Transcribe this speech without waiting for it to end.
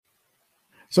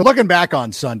So looking back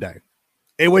on Sunday,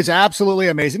 it was absolutely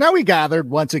amazing. Now we gathered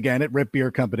once again at Rip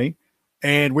Beer Company,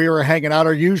 and we were hanging out.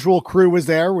 Our usual crew was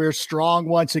there. We were strong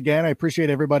once again. I appreciate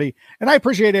everybody, and I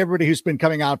appreciate everybody who's been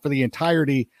coming out for the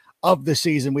entirety of the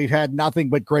season. We've had nothing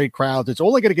but great crowds. It's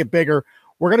only going to get bigger.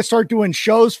 We're going to start doing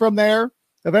shows from there.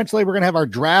 Eventually, we're going to have our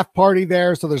draft party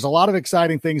there. So there's a lot of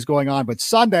exciting things going on. But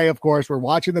Sunday, of course, we're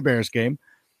watching the Bears game.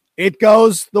 It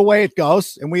goes the way it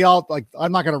goes, and we all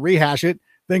I'm not going to rehash it.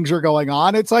 Things are going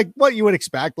on. It's like what you would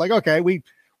expect. Like, okay, we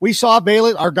saw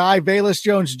our guy Velus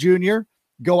Jones Jr.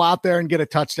 go out there and get a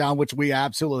touchdown, which we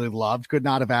absolutely loved. Could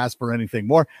not have asked for anything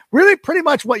more. Really, pretty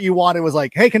much what you wanted was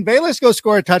like, hey, can Velus go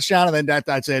score a touchdown? And then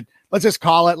that's it. Let's just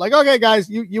call it. Like, okay, guys,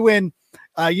 you win.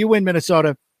 You win,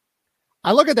 Minnesota.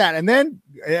 I look at that, and then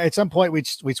at some point we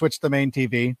switched the main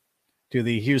TV to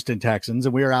the Houston Texans,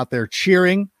 and we were out there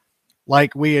cheering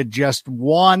like we had just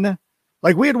won.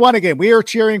 Like we had won a game. We were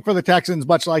cheering for the Texans,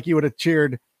 much like you would have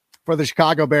cheered for the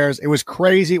Chicago Bears. It was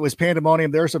crazy. It was pandemonium.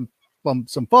 There were some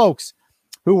folks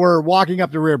who were walking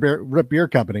up to Rip Beer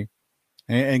Company,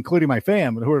 including my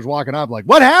fam, who was walking up like,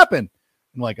 what happened?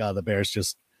 I'm like, the Bears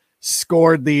just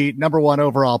scored the number 1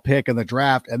 overall pick in the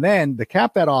draft. And then to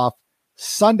cap that off,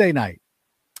 Sunday night.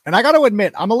 And I got to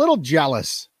admit, I'm a little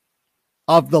jealous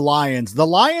of the Lions. The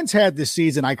Lions had this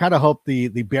season, I kind of hope the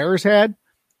Bears had,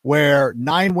 where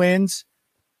 9 wins,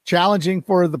 challenging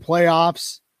for the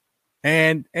playoffs,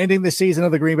 and ending the season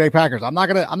of the Green Bay Packers. I'm not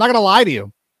gonna lie to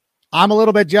you. I'm a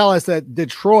little bit jealous that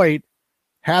Detroit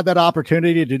had that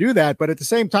opportunity to do that, but at the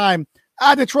same time,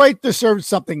 Detroit deserves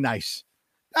something nice.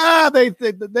 They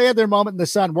had their moment in the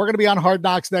sun. We're going to be on Hard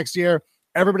Knocks next year.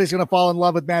 Everybody's going to fall in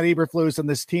love with Matt Eberflus and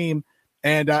this team,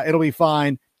 and it'll be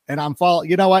fine. And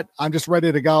you know what? I'm just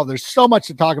ready to go. There's so much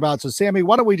to talk about. So, Sammy,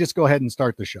 why don't we just go ahead and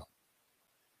start the show?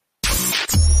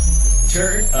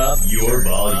 Turn up your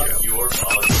volume.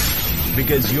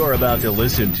 Because you're about to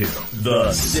listen to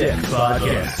The Sick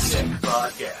Podcast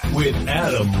with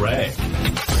Adam Ray.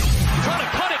 Trying to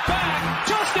cut it back.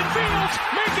 Justin Fields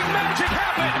making magic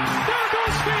happen. There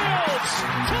goes Fields.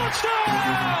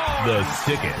 Touchdown. The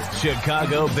sickest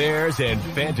Chicago Bears and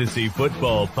fantasy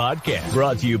football podcast.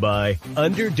 Brought to you by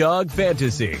Underdog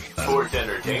Fantasy. Sports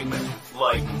entertainment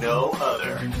like no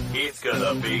other. It's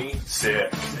gonna be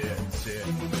sick.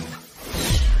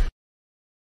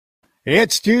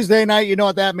 It's Tuesday night. You know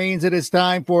what that means. It is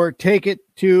time for Take It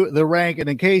to the Rank. And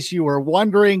in case you were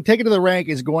wondering, Take It to the Rank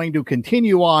is going to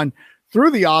continue on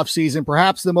through the offseason,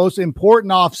 perhaps the most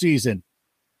important offseason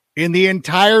in the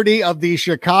entirety of the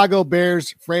Chicago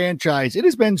Bears franchise. It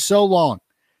has been so long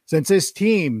since this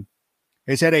team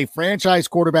has had a franchise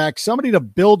quarterback, somebody to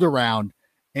build around.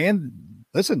 And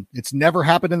listen, it's never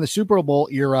happened in the Super Bowl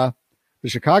era. The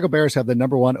Chicago Bears have the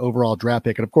number 1 overall draft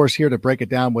pick. And of course, here to break it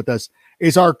down with us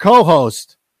is our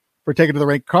co-host for Take It to the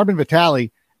Rank, Carmen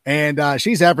Vitale. And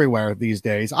she's everywhere these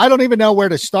days. I don't even know where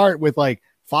to start with like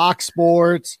Fox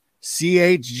Sports,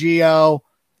 CHGO.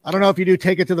 I don't know if you do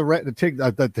Take It to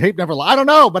the tape never. I don't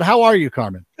know, but how are you,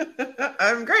 Carmen?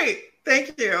 I'm great.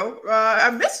 Thank you.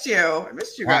 I missed you. I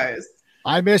missed you guys.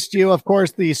 I missed you. Of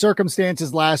course, the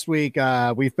circumstances last week,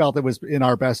 we felt it was in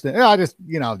our best.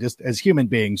 Just as human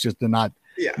beings, just to not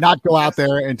go out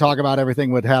there and talk about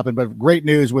everything what happened. But great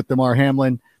news with DeMar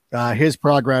Hamlin, his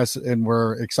progress, and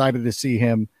we're excited to see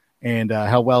him and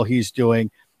how well he's doing.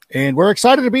 And we're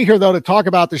excited to be here, though, to talk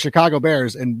about the Chicago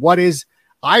Bears and what is.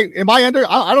 I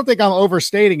don't think I'm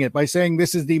overstating it by saying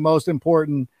this is the most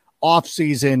important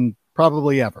offseason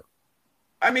probably ever.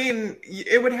 I mean,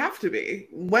 it would have to be.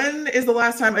 When is the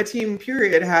last time a team,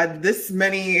 period, had this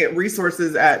many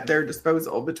resources at their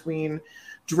disposal between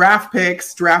draft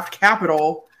picks, draft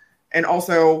capital, and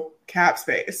also cap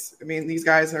space? I mean, these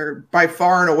guys are by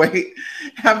far and away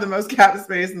have the most cap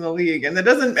space in the league. And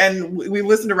we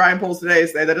listened to Ryan Poles today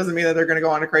say that doesn't mean that they're going to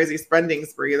go on a crazy spending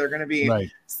spree. They're going to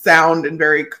be sound and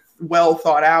very well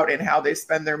thought out in how they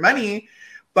spend their money.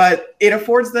 But it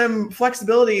affords them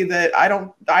flexibility that I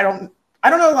don't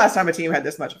know the last time a team had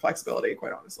this much flexibility,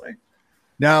 quite honestly.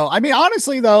 No, I mean,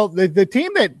 honestly, though, the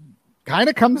team that kind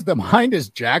of comes to mind is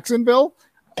Jacksonville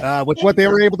with what they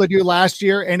were able to do last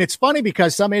year. And it's funny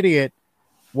because some idiot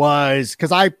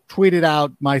because I tweeted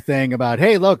out my thing about,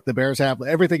 hey, look, the Bears have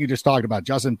everything you just talked about,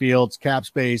 Justin Fields, cap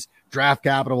space, draft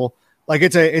capital. Like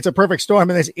it's a perfect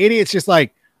storm. And this idiot's just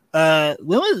like,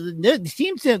 the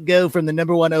teams don't go from the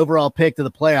number 1 overall pick to the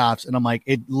playoffs. And I'm like,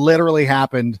 it literally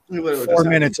happened 4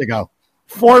 minutes ago.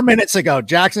 4 minutes ago,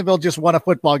 Jacksonville just won a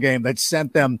football game that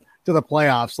sent them to the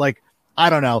playoffs. Like, I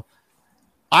don't know.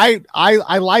 I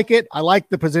like it. I like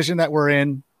the position that we're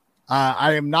in.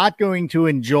 I am not going to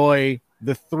enjoy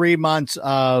the 3 months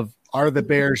of are the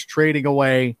Bears trading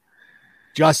away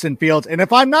Justin Fields. And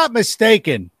if I'm not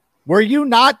mistaken, were you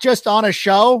not just on a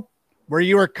show where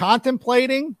you were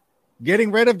contemplating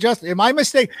getting rid of Justin? Am I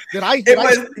mistaken? It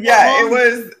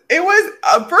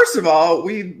was. First of all,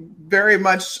 we very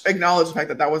much acknowledge the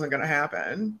fact that wasn't going to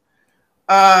happen.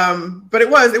 But it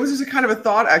was just a kind of a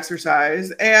thought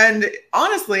exercise. And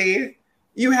honestly,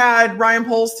 you had Ryan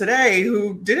Poles today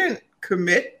who didn't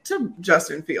commit to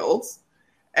Justin Fields.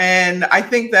 And I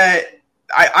think that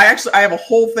I have a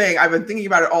whole thing. I've been thinking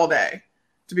about it all day,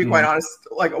 to be quite honest,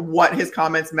 like what his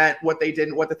comments meant, what they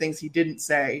didn't, what the things he didn't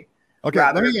say.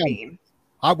 Okay.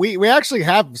 We actually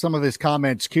have some of his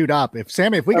comments queued up. If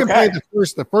we can play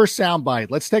the first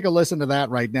soundbite, let's take a listen to that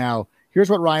right now. Here's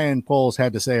what Ryan Poles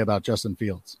had to say about Justin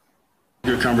Fields.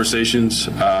 Good conversations.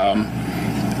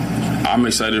 I'm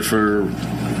excited for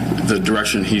the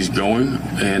direction he's going.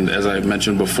 And as I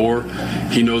mentioned before,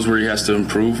 he knows where he has to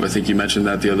improve. I think you mentioned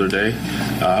that the other day.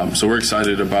 So we're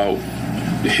excited about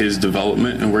his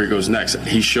development and where he goes next.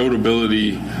 He showed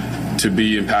ability to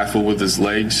be impactful with his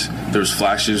legs. There's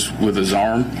flashes with his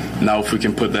arm. Now, if we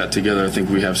can put that together, I think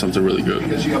we have something really good.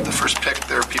 Because you have the first pick,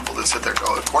 there are people that sit there and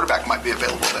go, a quarterback might be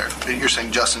available there. You're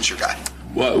saying Justin's your guy.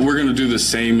 Well, we're going to do the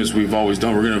same as we've always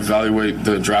done. We're going to evaluate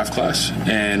the draft class.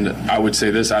 And I would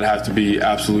say this, I'd have to be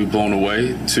absolutely blown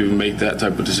away to make that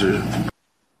type of decision.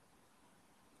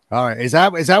 All right. Is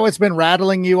that what's been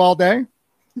rattling you all day?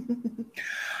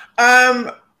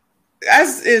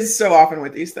 As is so often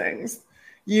with these things,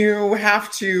 you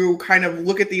have to kind of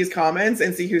look at these comments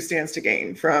and see who stands to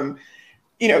gain from,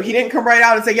 he didn't come right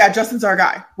out and say, yeah, Justin's our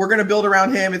guy. We're going to build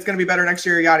around him. It's going to be better next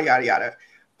year, yada, yada, yada.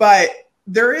 But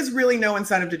there is really no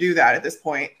incentive to do that at this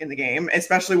point in the game,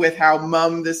 especially with how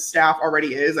mum this staff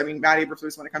already is. I mean, Matt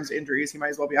Eberflus, when it comes to injuries, he might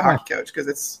as well be a hockey coach because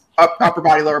it's upper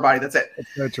body, lower body. That's it.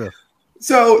 That's true.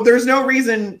 So there's no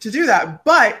reason to do that.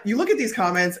 But you look at these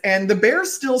comments, and the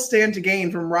Bears still stand to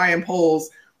gain from Ryan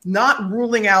Poles not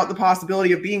ruling out the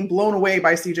possibility of being blown away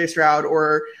by C.J. Stroud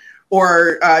or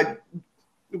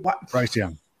Bryce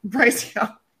Young.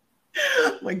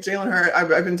 Like Jalen Hurts.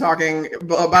 I've been talking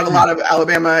about a lot of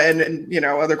Alabama and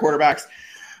other quarterbacks.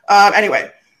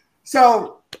 Anyway,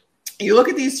 so you look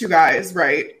at these two guys,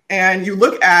 right? And you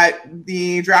look at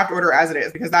the draft order as it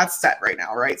is, because that's set right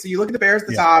now, right? So you look at the Bears at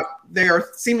the top. They are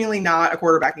seemingly not a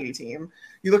quarterback needy team.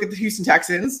 You look at the Houston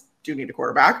Texans, do need a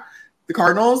quarterback. The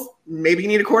Cardinals, maybe you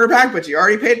need a quarterback, but you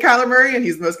already paid Kyler Murray, and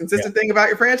he's the most consistent thing about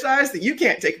your franchise that you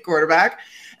can't take a quarterback.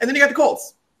 And then you got the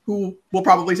Colts, who will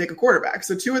probably take a quarterback.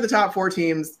 So two of the top four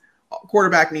teams,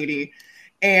 quarterback needy.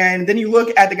 And then you look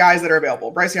at the guys that are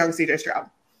available, Bryce Young, CJ Stroud.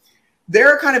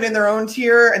 They're kind of in their own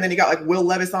tier. And then you got like Will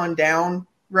Levis on down,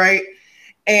 right?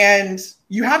 And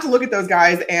you have to look at those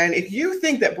guys. And if you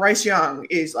think that Bryce Young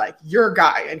is like your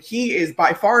guy, and he is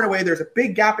by far and away, there's a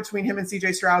big gap between him and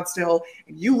CJ Stroud still,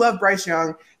 and you love Bryce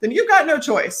Young, then you've got no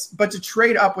choice but to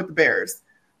trade up with the Bears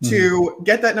to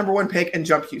get that number one pick and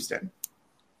jump Houston.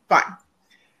 Fine.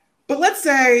 But let's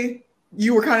say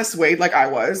you were kind of swayed like I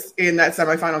was in that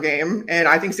semifinal game, and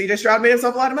I think CJ Stroud made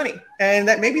himself a lot of money, and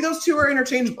that maybe those two are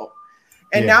interchangeable.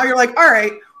 And now you're like, all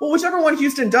right, well, whichever one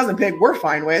Houston doesn't pick, we're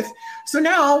fine with. So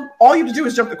now all you have to do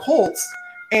is jump the Colts,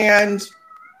 and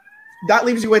that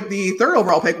leaves you with the third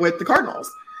overall pick with the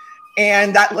Cardinals.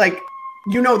 And that,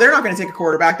 they're not going to take a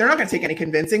quarterback. They're not going to take any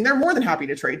convincing. They're more than happy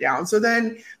to trade down. So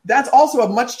then that's also a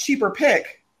much cheaper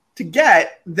pick to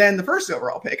get than the first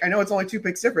overall pick. I know it's only 2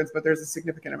 picks difference, but there's a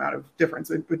significant amount of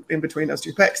difference in between those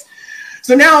 2 picks.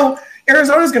 So now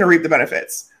Arizona's going to reap the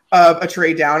benefits of a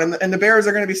trade down, and the Bears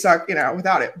are going to be stuck,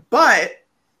 without it. But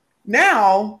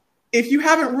now, if you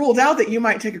haven't ruled out that you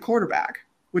might take a quarterback,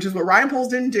 which is what Ryan Poles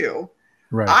didn't do,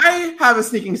 right. I have a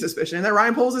sneaking suspicion that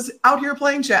Ryan Poles is out here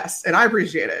playing chess, and I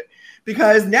appreciate it,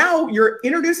 because now you're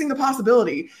introducing the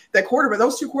possibility that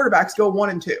those 2 quarterbacks go 1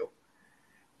 and 2.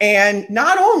 And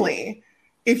not only,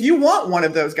 if you want one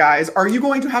of those guys, are you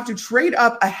going to have to trade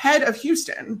up ahead of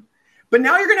Houston, but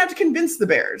now you're going to have to convince the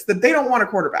Bears that they don't want a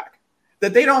quarterback,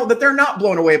 that they're not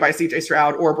blown away by CJ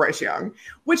Stroud or Bryce Young,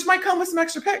 which might come with some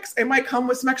extra picks. It might come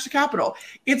with some extra capital.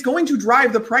 It's going to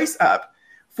drive the price up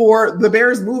for the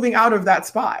Bears moving out of that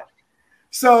spot.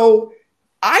 So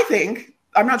I think,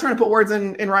 I'm not trying to put words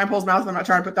in Ryan Poles' mouth. I'm not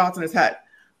trying to put thoughts in his head,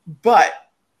 but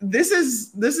this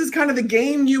is kind of the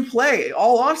game you play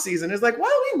all offseason is like,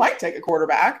 well, we might take a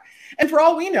quarterback. And for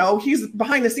all we know, he's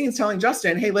behind the scenes telling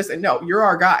Justin, hey, listen, no, you're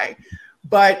our guy.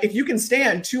 But if you can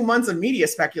stand 2 months of media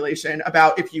speculation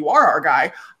about if you are our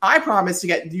guy, I promise to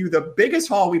get you the biggest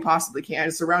haul we possibly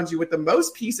can, surround you with the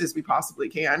most pieces we possibly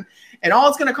can. And all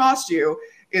it's going to cost you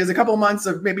is a couple months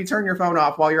of maybe turn your phone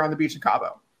off while you're on the beach in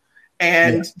Cabo.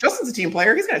 And Justin's a team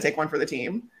player. He's going to take one for the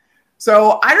team.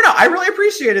 So I don't know. I really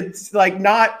appreciate it. It's like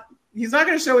he's not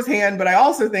going to show his hand, but I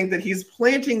also think that he's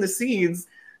planting the seeds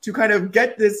to kind of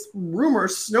get this rumor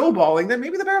snowballing that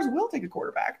maybe the Bears will take a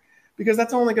quarterback, because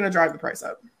that's only going to drive the price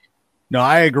up. No,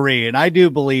 I agree. And I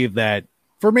do believe that,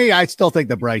 for me, I still think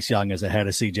that Bryce Young is ahead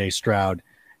of CJ Stroud.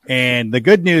 And the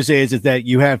good news is that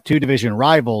you have two division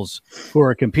rivals who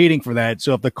are competing for that.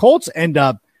 So if the Colts end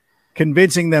up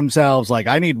convincing themselves, like,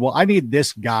 I need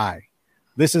this guy,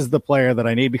 this is the player that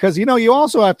I need, because, you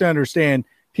also have to understand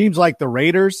teams like the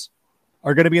Raiders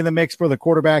are going to be in the mix for the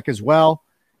quarterback as well.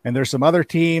 And there's some other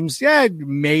teams. Yeah,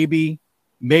 maybe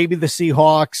the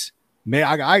Seahawks.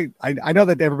 I know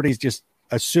that everybody's just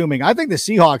assuming. I think the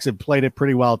Seahawks have played it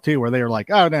pretty well too, where they were like,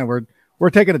 oh no, we're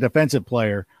taking a defensive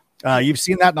player. You've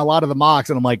seen that in a lot of the mocks,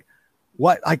 and I'm like,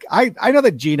 what? Like, I know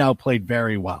that Geno played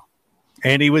very well,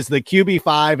 and he was the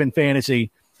QB5 in fantasy,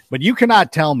 but you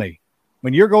cannot tell me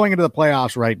when you're going into the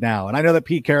playoffs right now, and I know that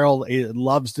Pete Carroll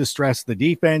loves to stress the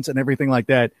defense and everything like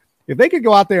that. If they could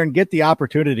go out there and get the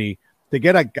opportunity to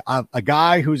get a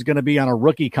guy who's going to be on a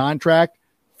rookie contract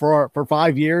for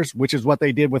 5 years, which is what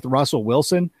they did with Russell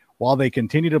Wilson, while they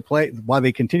continue to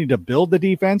build the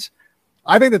defense,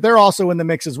 I think that they're also in the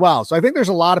mix as well. So I think there's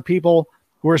a lot of people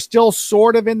who are still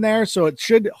sort of in there. So it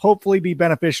should hopefully be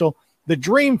beneficial. The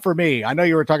dream for me, I know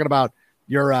you were talking about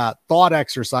your thought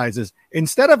exercises.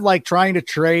 Instead of like trying to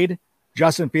trade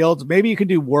Justin Fields, maybe you can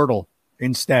do Wordle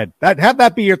instead. Have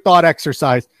that be your thought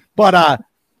exercise. But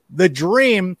the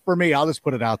dream for me, I'll just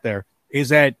put it out there, is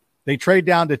that they trade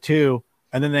down to 2,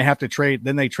 and then they have to trade.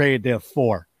 Then they trade to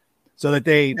 4, so that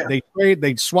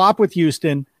they swap with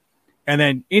Houston, and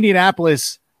then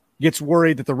Indianapolis gets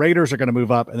worried that the Raiders are going to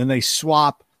move up, and then they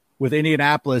swap with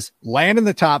Indianapolis, land in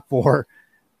the top 4,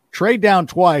 trade down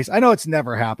twice. I know it's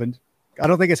never happened. I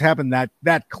don't think it's happened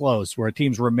that close where a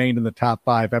team's remained in the top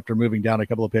 5 after moving down a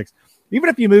couple of picks. Even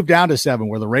if you move down to 7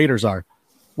 where the Raiders are,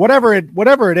 whatever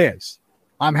it is,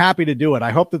 I'm happy to do it.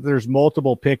 I hope that there's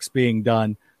multiple picks being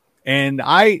done. And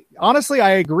I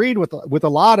agreed with a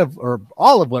lot of, or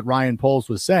all of what Ryan Poles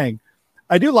was saying.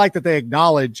 I do like that they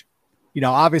acknowledge,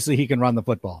 obviously he can run the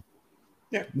football.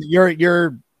 Yeah.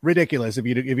 You're ridiculous if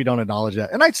you don't acknowledge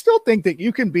that. And I still think that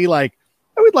you can be like,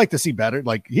 I would like to see better.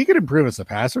 Like, he could improve as a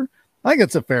passer. I think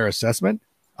that's a fair assessment.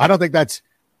 I don't think that's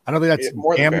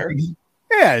damaging.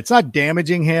 Yeah, it's not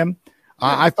damaging him.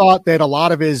 Yeah. I thought that a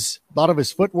lot of his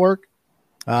footwork,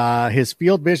 his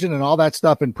field vision and all that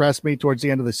stuff impressed me towards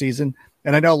the end of the season.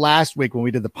 And I know last week when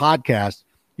we did the podcast,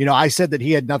 I said that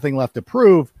he had nothing left to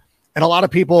prove. And a lot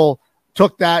of people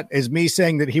took that as me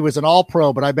saying that he was an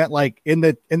all-pro, but I meant like in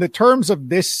the terms of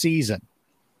this season,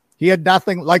 he had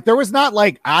nothing. Like, there was not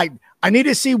like, I need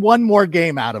to see one more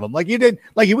game out of him. Like,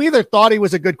 you either thought he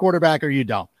was a good quarterback or you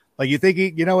don't. Like, you think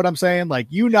you know what I'm saying? Like,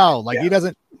 he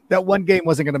doesn't, that one game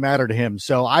wasn't going to matter to him.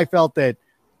 So I felt that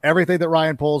everything that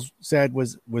Ryan Poles said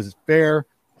was fair.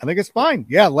 I think it's fine.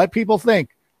 Yeah. Let people think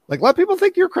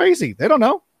you're crazy. They don't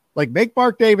know. Like, make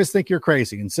Mark Davis think you're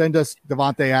crazy and send us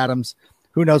Devontae Adams.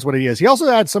 Who knows what he is? He also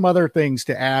had some other things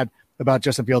to add about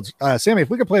Justin Fields. Sammy, if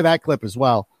we could play that clip as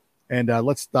well. And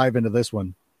let's dive into this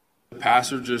one.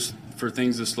 Passer, just for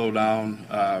things to slow down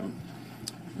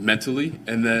mentally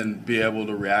and then be able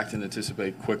to react and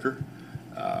anticipate quicker.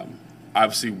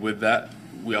 Obviously, with that,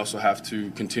 we also have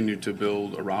to continue to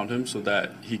build around him so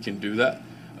that he can do that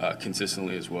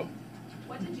consistently as well.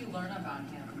 What did you learn about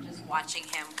him, just watching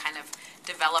him kind of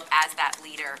develop as that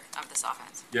leader of this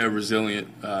offense? Yeah, resilient.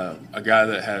 A guy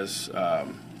that has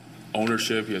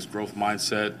ownership, he has growth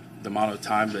mindset. The amount of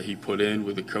time that he put in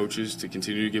with the coaches to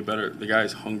continue to get better, the guy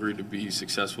is hungry to be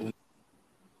successful.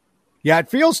 Yeah, it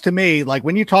feels to me like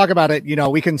when you talk about it,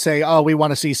 we can say, oh, we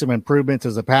want to see some improvements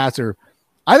as a passer.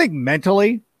 I think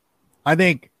mentally,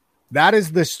 that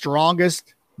is the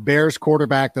strongest Bears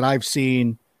quarterback that I've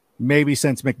seen maybe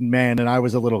since McMahon and I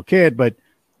was a little kid. But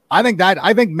I think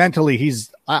mentally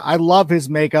I love his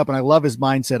makeup and I love his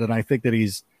mindset. And I think that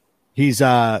he's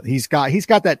got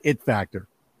that it factor.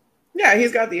 Yeah,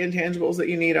 he's got the intangibles that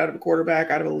you need out of a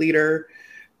quarterback, out of a leader,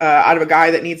 out of a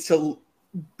guy that needs to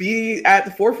be at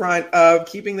the forefront of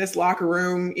keeping this locker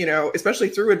room, especially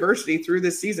through adversity through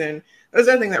this season. That's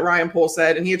another thing that Ryan Poles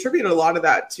said, and he attributed a lot of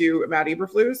that to Matt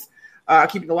Eberflus,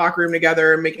 keeping the locker room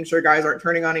together and making sure guys aren't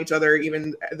turning on each other,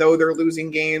 even though they're losing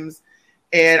games.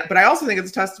 But I also think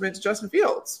it's a testament to Justin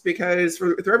Fields because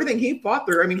through everything he fought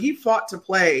through, he fought to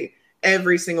play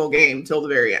every single game till the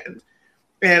very end.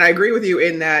 And I agree with you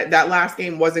in that last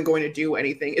game wasn't going to do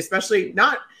anything, especially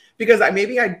not because I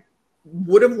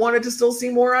would have wanted to still see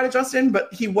more out of Justin,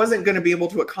 but he wasn't going to be able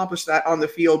to accomplish that on the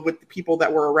field with the people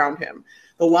that were around him.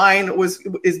 The line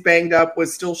is banged up,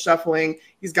 was still shuffling.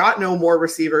 He's got no more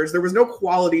receivers. There was no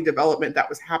quality development that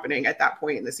was happening at that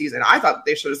point in the season. I thought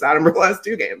they should have sat him for the last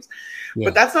 2 games. Yeah.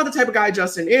 But that's not the type of guy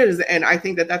Justin is. And I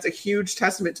think that that's a huge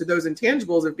testament to those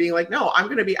intangibles of being like, no, I'm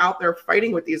going to be out there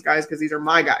fighting with these guys because these are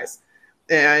my guys.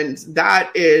 And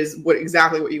that is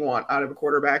exactly what you want out of a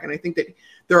quarterback. And I think that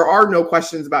there are no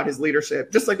questions about his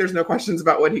leadership, just like there's no questions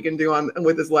about what he can do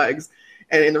with his legs.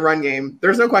 And in the run game,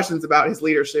 there's no questions about his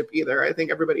leadership either. I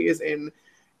think everybody is in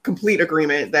complete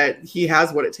agreement that he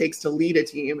has what it takes to lead a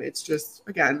team. It's just,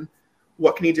 again,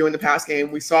 what can he do in the pass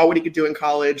game? We saw what he could do in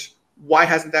college. Why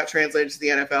hasn't that translated to the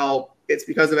NFL? It's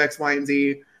because of X, Y, and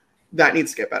Z. That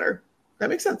needs to get better. That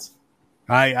makes sense.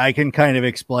 I can kind of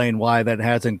explain why that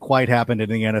hasn't quite happened in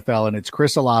the NFL, and it's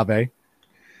Chris Olave,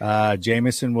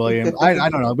 Jamison Williams. I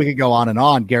don't know. We could go on and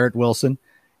on. Garrett Wilson,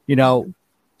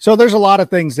 So there's a lot of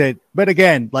things but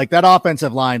again, like that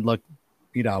offensive line looked,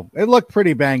 it looked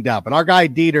pretty banged up. And our guy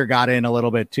Dieter got in a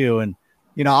little bit too. And,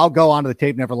 I'll go on to the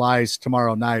Tape Never Lies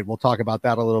tomorrow night. We'll talk about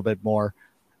that a little bit more.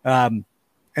 And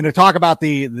to talk about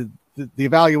the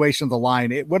evaluation of the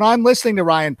line, when I'm listening to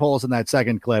Ryan Poles in that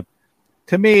second clip,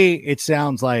 to me, it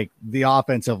sounds like the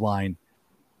offensive line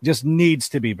just needs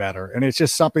to be better. And it's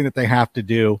just something that they have to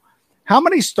do. How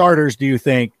many starters do you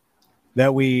think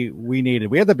that we needed?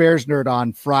 We had the Bears Nerd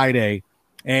on Friday,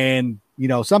 and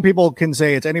some people can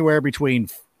say it's anywhere between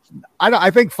I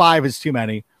think 5 is too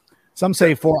many. Some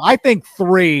say 4. I think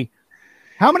 3.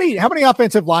 How many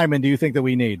offensive linemen do you think that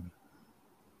we need?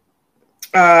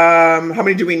 How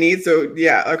many do we need? So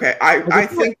yeah, okay. I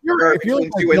think if you're like 2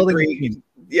 and 3.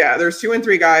 Yeah, there's 2 and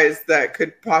 3 guys that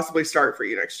could possibly start for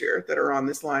you next year that are on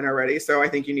this line already. So I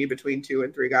think you need between 2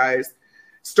 and 3 guys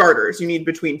starters. You need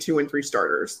between 2 and 3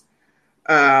 starters.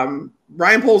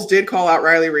 Ryan Poles did call out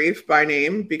Riley Reif by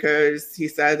name because he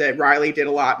said that Riley did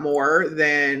a lot more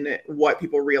than what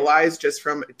people realize just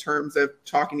from terms of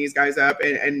talking these guys up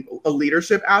and a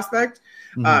leadership aspect.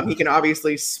 Mm-hmm. He can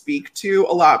obviously speak to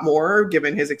a lot more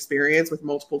given his experience with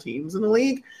multiple teams in the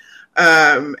league.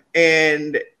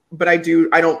 But I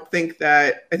don't think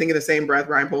that, I think in the same breath,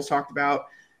 Ryan Poles talked about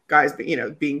guys,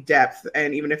 being depth.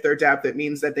 And even if they're depth, it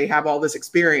means that they have all this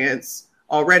experience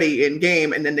already in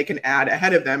game, and then they can add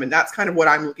ahead of them. And that's kind of what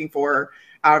I'm looking for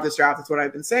out of this draft. That's what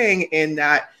I've been saying, in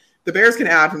that the Bears can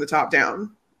add from the top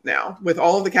down now with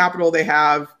all of the capital they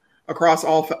have across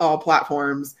all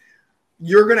platforms.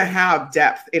 You're going to have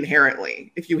depth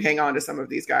inherently if you hang on to some of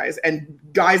these guys, and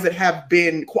guys that have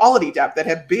been quality depth, that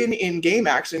have been in game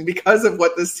action because of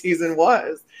what this season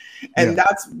was. And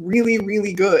that's really,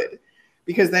 really good,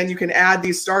 because then you can add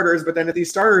these starters, but then if these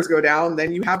starters go down,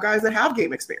 then you have guys that have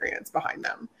game experience behind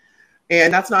them.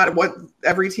 And that's not what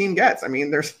every team gets. I mean,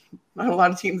 there's not a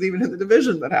lot of teams even in the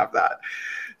division that have that.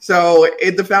 So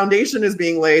the foundation is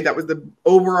being laid. That was the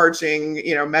overarching,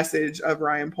 message of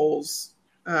Ryan Poles'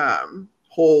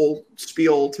 whole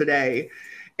spiel today.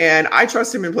 And I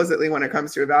trust him implicitly when it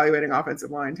comes to evaluating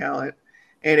offensive line talent.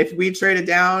 And if we traded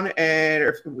down,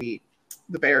 the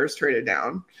Bears traded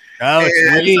down. Oh,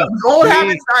 it's gold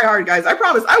habits die hard, guys. I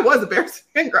promise I was a Bears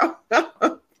fan growing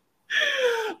up.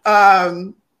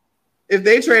 If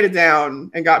they traded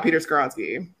down and got Peter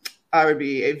Skoronski, I would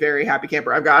be a very happy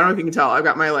camper. I don't know if you can tell, I've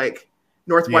got my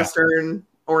Northwestern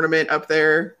ornament up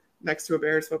there next to a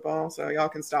Bears football. So y'all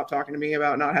can stop talking to me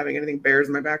about not having anything Bears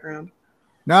in my background.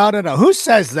 No. Who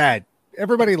says that?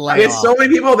 Everybody lay off. So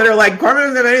many people that are like, Carmen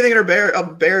doesn't have anything in her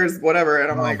Bears, whatever.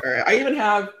 And I'm like, all right. I even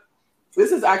have,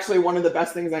 this is actually one of the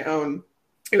best things I own.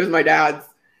 It was my dad's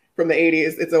from the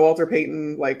 80s. It's a Walter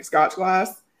Payton Scotch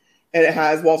glass, and it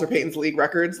has Walter Payton's league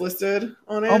records listed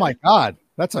on it. Oh my God.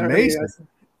 That's amazing.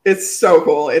 It's so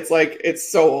cool. It's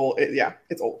so old.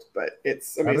 It's old, but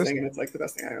it's amazing. And it's the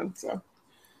best thing I own. So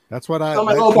that's what on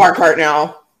my little bar cart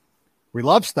now. We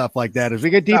love stuff like that. As we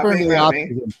get deeper into the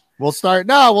offseason, we'll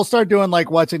start doing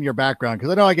what's in your background. Cause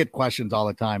I know I get questions all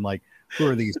the time. Like, who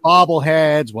are these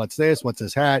bobbleheads? What's this? What's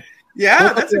this hat?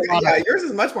 Yeah, yours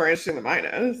is much more interesting than mine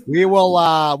is. We will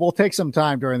we'll take some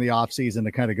time during the off season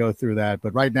to kind of go through that.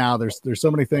 But right now there's so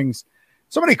many things,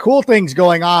 so many cool things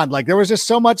going on. There was just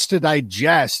so much to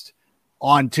digest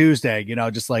on Tuesday,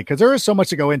 because there is so much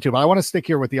to go into. But I want to stick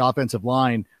here with the offensive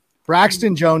line.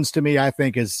 Braxton Jones, to me, I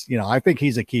think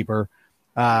he's a keeper.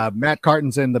 Matt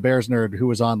Cartonson, the Bears nerd who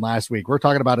was on last week, we're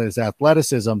talking about his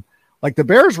athleticism. The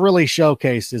Bears really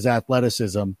showcased his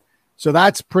athleticism. So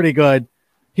that's pretty good.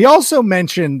 He also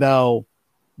mentioned, though,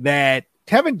 that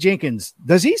Tevin Jenkins,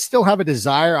 does he still have a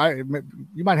desire?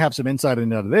 You might have some insight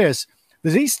into this.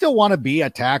 Does he still want to be a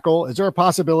tackle? Is there a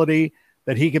possibility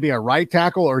that he could be a right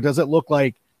tackle, or does it look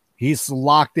like he's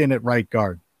locked in at right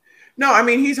guard? No, I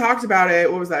mean, he talked about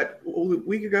it. What was that? A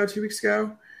week ago, 2 weeks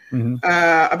ago? Mm-hmm.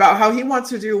 About how he wants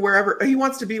to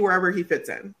be wherever he fits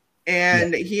in.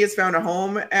 And he has found a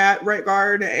home at right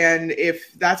guard. And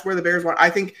if that's where the Bears want,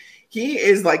 I think he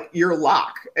is like your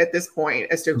lock at this point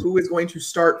as to who is going to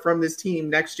start from this team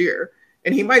next year.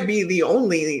 And he might be the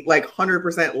only like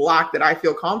 100% lock that I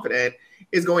feel confident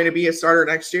is going to be a starter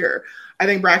next year. I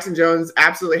think Braxton Jones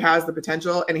absolutely has the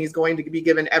potential, and he's going to be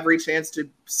given every chance to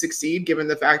succeed, given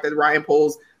the fact that Ryan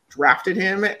Poles drafted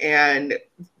him and,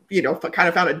 kind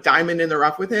of found a diamond in the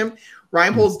rough with him.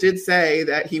 Ryan Poles did say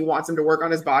that he wants him to work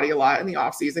on his body a lot in the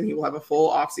offseason. He will have a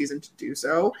full offseason to do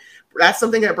so. That's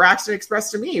something that Braxton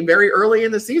expressed to me very early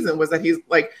in the season, was that he's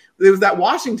like, it was that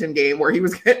Washington game where he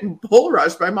was getting bull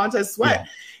rushed by Montez Sweat. Yeah.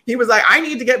 He was like, I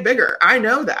need to get bigger. I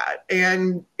know that.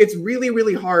 And it's really,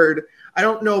 really hard. I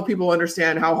don't know if people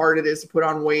understand how hard it is to put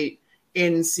on weight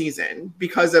in season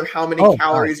because of how many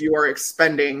calories you are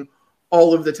expending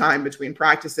all of the time between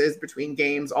practices, between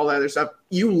games, all that other stuff.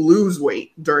 You lose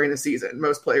weight during the season.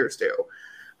 Most players do,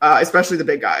 especially the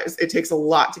big guys. It takes a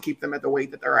lot to keep them at the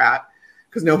weight that they're at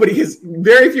because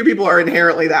very few people are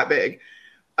inherently that big.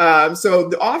 So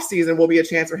the off season will be a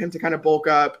chance for him to kind of bulk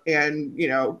up and,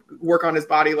 work on his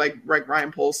body. Like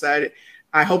Ryan Poles said,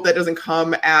 I hope that doesn't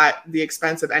come at the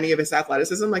expense of any of his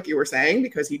athleticism, like you were saying,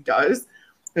 because he does,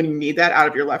 and you need that out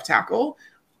of your left tackle.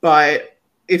 But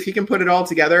if he can put it all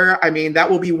together, I mean, that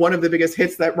will be one of the biggest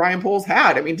hits that Ryan Poles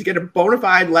had. I mean, to get a bona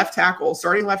fide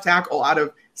starting left tackle out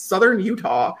of Southern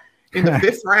Utah in the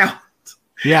 5th round.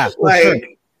 Yeah.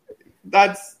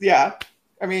 That's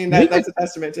I mean, that's a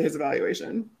testament to his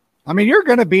evaluation. I mean, you're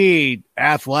going to be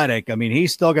athletic. I mean,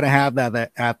 he's still going to have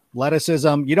that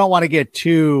athleticism. You don't want to get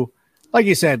too, like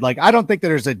you said, like, I don't think that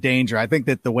there's a danger. I think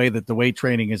that the way that the weight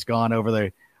training has gone over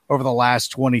the last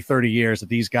 20, 30 years, that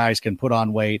these guys can put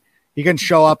on weight. He can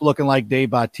show up looking like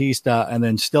Dave Bautista and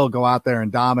then still go out there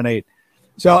and dominate.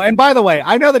 So, and by the way,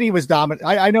 I know that he was dominant.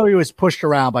 I know he was pushed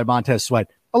around by Montez Sweat.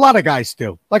 A lot of guys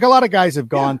do. Like, a lot of guys have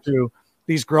gone through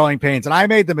these growing pains. And I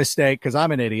made the mistake because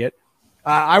I'm an idiot.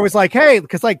 I was like, hey,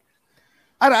 because like,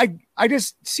 I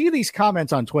just see these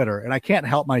comments on Twitter and I can't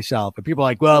help myself. And people are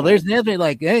like, well, there's nothing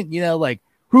like, like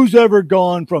who's ever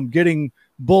gone from getting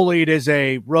bullied as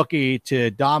a rookie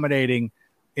to dominating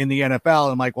in the NFL?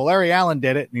 And I'm like, well, Larry Allen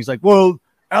did it. And he's like, well,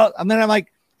 and then I'm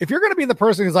like, if you're going to be the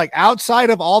person who's like, outside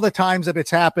of all the times that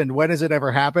it's happened, when has it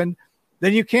ever happened?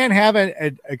 Then you can't have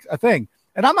a thing.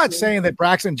 And I'm not saying that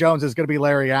Braxton Jones is going to be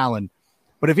Larry Allen,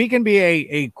 but if he can be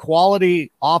a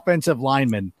quality offensive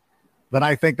lineman, then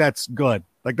I think that's good.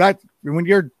 Like that, when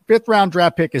your 5th round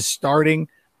draft pick is starting,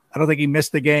 I don't think he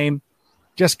missed the game.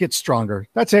 Just get stronger.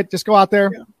 That's it. Just go out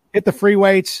there, hit the free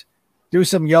weights, do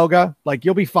some yoga. Like,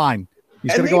 you'll be fine.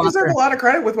 And they deserve a lot of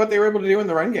credit with what they were able to do in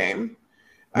the run game.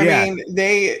 I mean,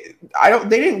 they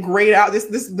didn't grade out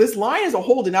this line as a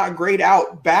whole did not grade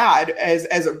out bad as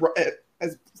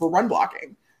for run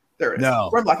blocking. There it is.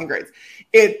 Run blocking grades.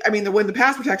 When the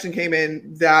pass protection came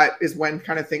in, that is when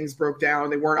kind of things broke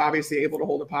down. They weren't obviously able to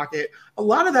hold a pocket. A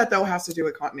lot of that, though, has to do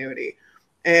with continuity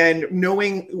and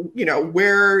knowing,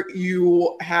 where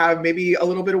you have maybe a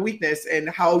little bit of weakness and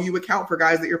how you account for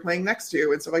guys that you're playing next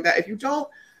to and stuff like that. If you don't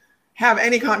have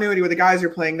any continuity with the guys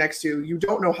you're playing next to, you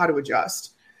don't know how to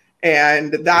adjust.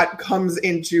 And that comes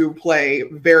into play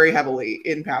very heavily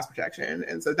in pass protection.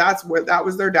 And so that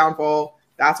was their downfall.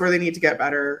 That's where they need to get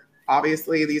better.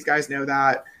 Obviously, these guys know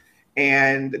that,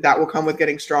 and that will come with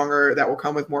getting stronger. That will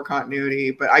come with more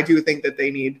continuity. But I do think that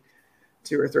they need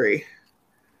 2 or 3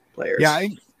 players. Yeah,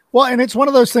 well, and it's one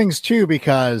of those things, too,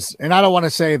 because, and I don't want to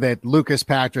say that Lucas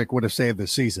Patrick would have saved the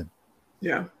season.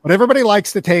 Yeah. But everybody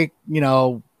likes to take,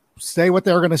 say what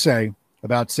they're going to say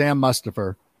about Sam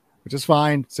Mustipher, which is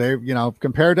fine. Say,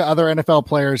 compared to other NFL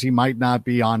players, he might not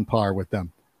be on par with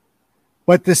them.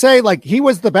 But to say, like, he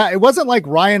was the best, it wasn't like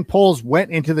Ryan Poles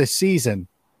went into the season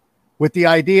with the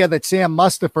idea that Sam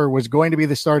Mustipher was going to be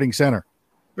the starting center.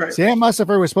 Right. Sam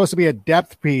Mustipher was supposed to be a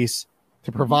depth piece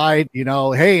to provide,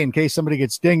 hey, in case somebody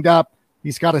gets dinged up,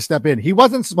 he's got to step in. He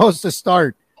wasn't supposed to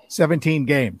start 17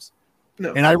 games.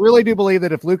 No. And I really do believe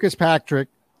that if Lucas Patrick,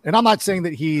 and I'm not saying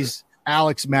that he's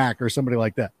Alex Mack or somebody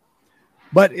like that,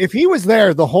 but if he was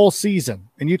there the whole season,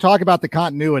 and you talk about the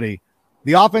continuity,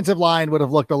 the offensive line would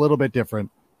have looked a little bit different.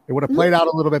 It would have played out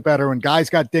a little bit better. When guys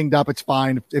got dinged up, it's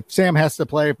fine. If Sam has to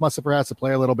play, if Mustipher has to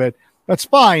play a little bit, that's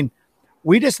fine.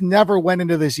 We just never went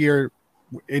into this year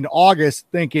in August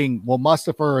thinking, well,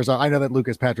 Mustipher is, I know that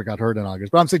Lucas Patrick got hurt in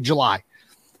August, but I'm saying July.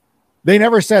 They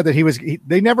never said that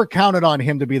they never counted on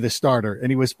him to be the starter,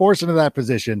 and he was forced into that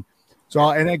position. So,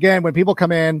 and again, when people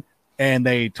come in and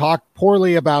they talk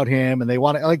poorly about him and they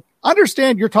want to, like,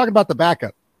 understand you're talking about the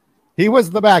backup. He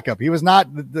was the backup. He was not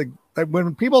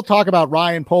when people talk about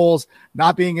Ryan Poles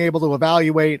not being able to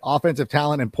evaluate offensive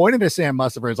talent and pointing to Sam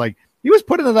Mussafer, it's like he was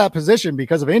put into that position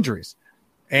because of injuries.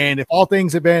 And if all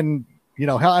things have been,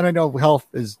 and I know health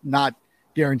is not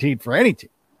guaranteed for any team,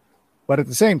 but at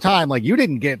the same time, like you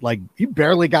didn't get you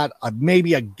barely got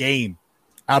maybe a game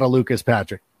out of Lucas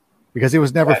Patrick because he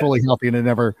was never fully healthy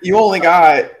and you only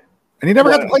got, and he never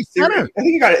got to play center. I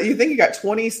think you think you got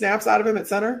 20 snaps out of him at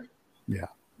center. Yeah.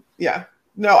 Yeah.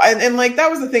 No. And that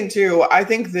was the thing too. I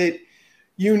think that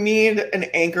you need an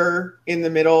anchor in the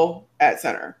middle at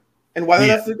center, and whether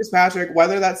that's Lucas Patrick,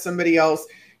 whether that's somebody else,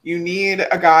 you need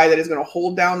a guy that is going to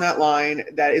hold down that line,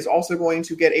 that is also going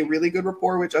to get a really good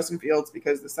rapport with Justin Fields,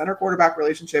 because the center quarterback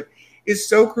relationship is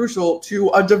so crucial to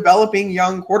a developing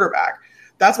young quarterback.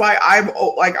 That's why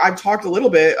I've talked a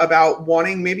little bit about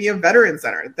wanting maybe a veteran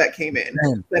center that came in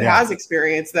that has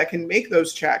experience, that can make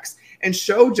those checks and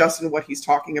show Justin what he's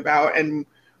talking about and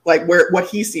what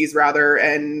he sees rather,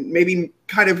 and maybe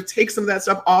kind of take some of that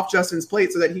stuff off Justin's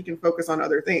plate so that he can focus on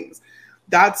other things.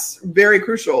 That's very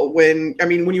crucial when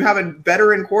you have a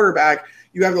veteran quarterback,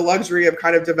 you have the luxury of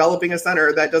kind of developing a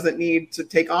center that doesn't need to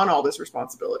take on all this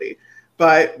responsibility.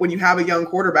 But when you have a young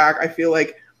quarterback, I feel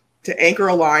like to anchor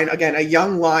a line, again, a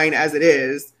young line as it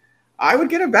is, I would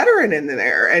get a veteran in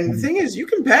there. And the thing is, you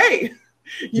can pay.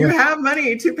 You have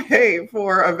money to pay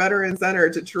for a veteran center,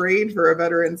 to trade for a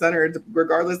veteran center,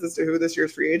 regardless as to who this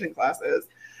year's free agent class is.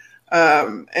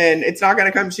 And it's not going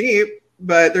to come cheap,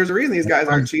 but there's a reason these guys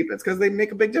aren't cheap. It's because they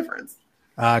make a big difference.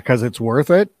 Because it's worth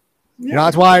it. Yeah.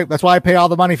 That's why I pay all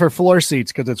the money for floor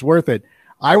seats, because it's worth it.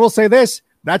 I will say this.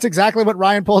 That's exactly what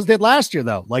Ryan Poles did last year,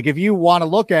 though. Like, if you want to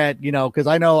look at, because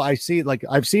I've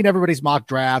seen everybody's mock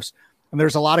drafts, and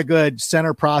there's a lot of good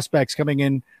center prospects coming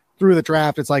in through the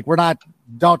draft. It's like,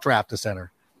 don't draft a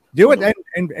center. Do it.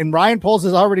 And Ryan Poles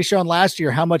has already shown last year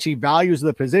how much he values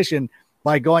the position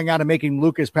by going out and making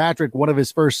Lucas Patrick one of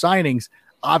his first signings.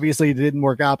 Obviously, it didn't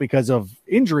work out because of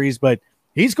injuries, but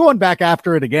he's going back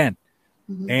after it again.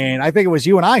 Mm-hmm. And I think it was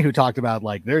you and I who talked about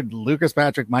Lucas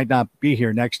Patrick might not be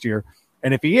here next year.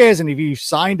 And if he is, and if you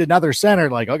signed another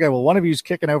center, okay, well, one of you's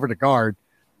kicking over to guard,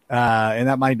 and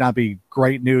that might not be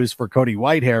great news for Cody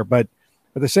Whitehair. But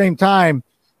at the same time,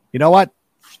 you know what?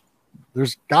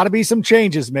 There's got to be some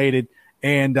changes made.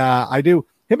 And I do.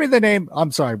 Hit me the name.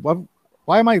 I'm sorry.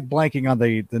 Why am I blanking on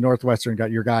the Northwestern guy?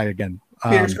 Your guy again?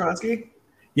 Peter Skronsky.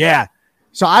 Yeah.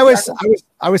 So I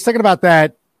was thinking about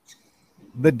that.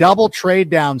 The double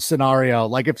trade down scenario.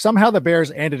 Like, if somehow the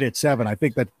Bears ended at 7, I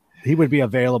think that he would be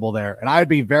available there, and I'd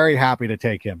be very happy to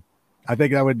take him. I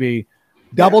think that would be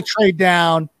double trade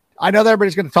down. I know that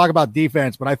everybody's going to talk about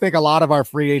defense, but I think a lot of our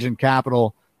free agent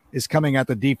capital is coming at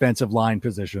the defensive line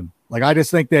position. I just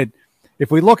think that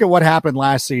if we look at what happened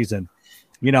last season,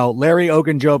 Larry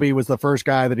Ogunjobi was the first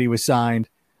guy that he was signed.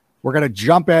 We're going to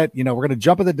jump at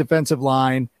the defensive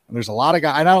line. And there's a lot of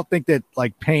guys. I don't think that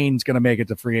Payne's going to make it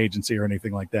to free agency or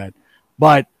anything like that,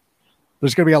 but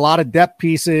there's going to be a lot of depth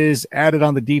pieces added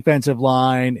on the defensive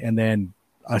line, and then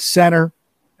a center,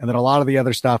 and then a lot of the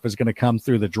other stuff is going to come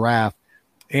through the draft.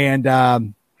 And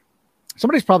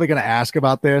somebody's probably going to ask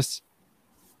about this.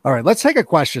 All right, let's take a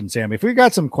question, Sam. If we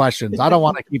got some questions, I don't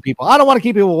want to keep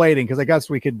people waiting, because I guess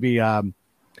we could be.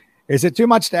 Is it too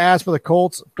much to ask for the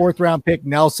Colts 4th round pick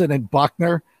Nelson and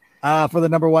Buckner for the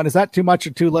number 1? Is that too much or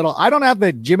too little? I don't have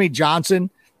the Jimmy Johnson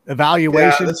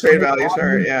evaluation. Yeah, the trade value,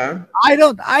 sure. Yeah.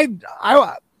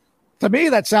 To me,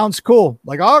 that sounds cool.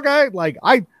 Okay.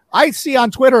 I see on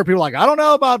Twitter, people I don't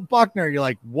know about Buckner. You're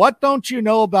like, what don't you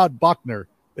know about Buckner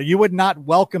that you would not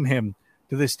welcome him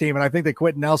to this team? And I think that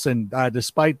Quentin Nelson,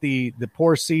 despite the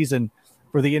poor season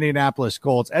for the Indianapolis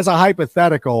Colts, as a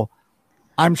hypothetical,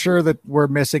 I'm sure that we're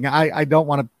missing. I don't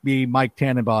want to be Mike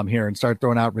Tannenbaum here and start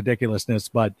throwing out ridiculousness,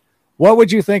 but what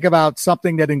would you think about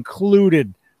something that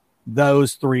included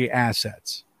those 3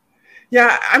 assets?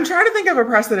 Yeah, I'm trying to think of a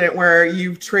precedent where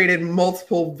you've traded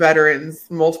multiple veterans,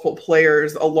 multiple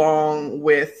players, along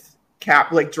with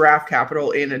draft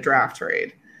capital in a draft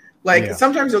trade.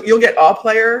 Sometimes you'll get a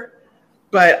player,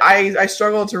 but I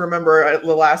struggle to remember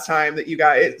the last time that you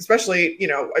got it, especially,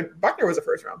 Buckner was a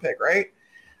 1st round pick, right?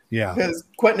 Yeah. Because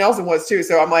Quentin Nelson was too.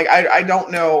 So I'm I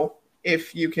don't know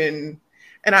if you can,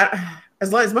 and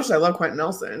as much as I love Quentin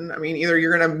Nelson, either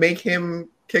you're going to make him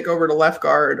kick over to left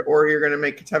guard, or you're going to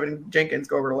make Tevin Jenkins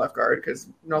go over to left guard because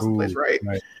Nelson plays right.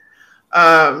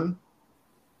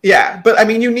 Yeah, but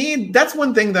that's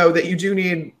one thing though, that you do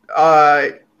need a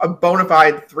bona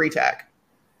fide 3-tech,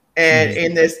 and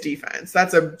in this defense,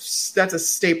 that's a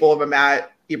staple of a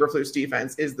Matt Eberflus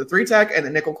defense is the 3-tech and the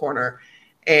nickel corner,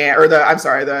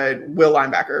 the will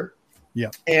linebacker. Yeah,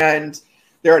 and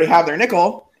They already have their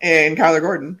nickel in Kyler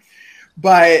Gordon,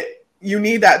 but you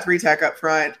need that 3 tech up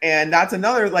front. And that's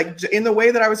another, like in the way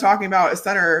that I was talking about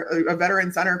a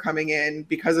veteran center coming in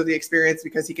because of the experience,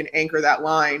 because he can anchor that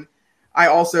line. I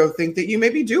also think that you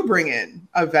maybe do bring in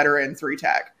a veteran 3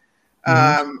 tech.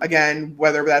 Again,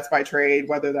 whether that's by trade,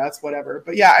 whether that's whatever.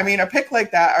 But yeah, I mean, a pick like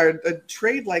that or a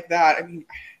trade like that, I mean,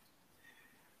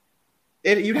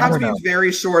 you'd have to be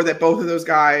very sure that both of those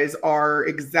guys are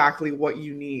exactly what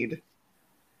you need.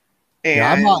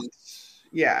 And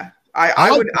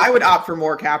I would opt for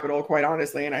more capital, quite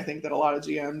honestly. And I think that a lot of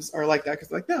GMs are like that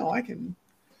because, like, no, I can.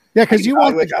 Yeah, because you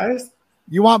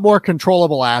want more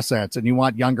controllable assets, and you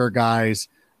want younger guys.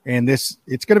 And it's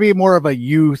going to be more of a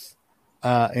youth,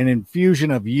 an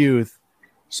infusion of youth.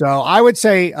 So I would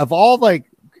say of all, like,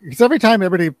 because every time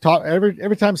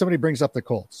every time somebody brings up the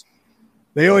Colts,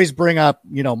 they always bring up,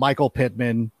 Michael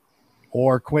Pittman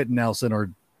or Quentin Nelson or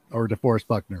DeForest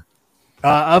Buckner.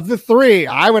 Of the three,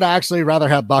 I would actually rather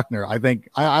have Buckner. I think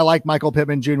I like Michael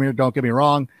Pittman Jr., don't get me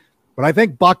wrong, but I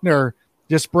think Buckner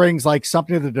just brings like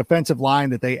something to the defensive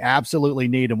line that they absolutely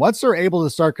need. And once they're able to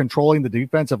start controlling the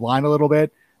defensive line a little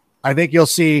bit, I think you'll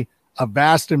see a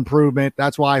vast improvement.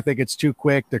 That's why I think it's too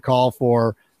quick to call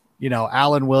for,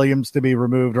 Allen Williams to be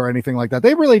removed or anything like that.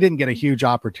 They really didn't get a huge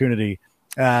opportunity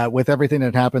with everything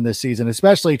that happened this season,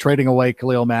 especially trading away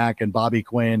Khalil Mack and Bobby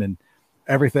Quinn and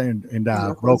everything and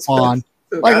Roquan.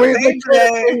 Like they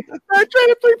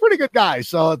traded 3 pretty good guys.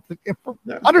 So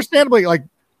understandably, like,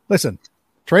 listen,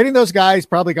 trading those guys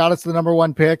probably got us the number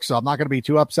 1 pick. So I'm not going to be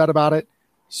too upset about it.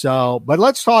 So, but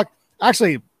let's talk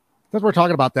actually, since we're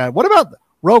talking about that, what about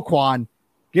Roquan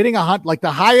getting like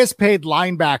the highest paid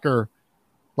linebacker?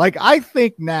 Like, I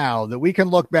think now that we can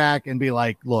look back and be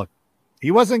like, look,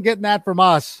 he wasn't getting that from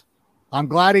us. I'm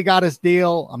glad he got his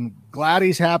deal. I'm glad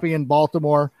he's happy in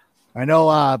Baltimore. I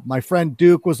know my friend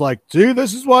Duke was like, see,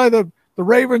 this is why the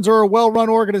Ravens are a well-run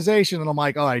organization. And I'm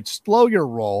like, all right, slow your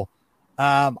roll.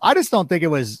 I just don't think it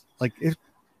was like, it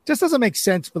just doesn't make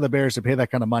sense for the Bears to pay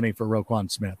that kind of money for Roquan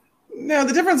Smith. No,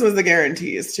 the difference was the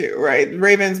guarantees too, right? The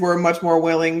Ravens were much more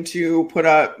willing to put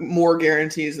up more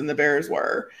guarantees than the Bears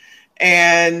were.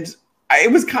 And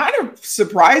it was kind of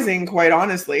surprising, quite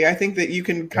honestly. I think that you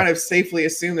can kind of safely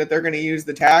assume that they're going to use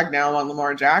the tag now on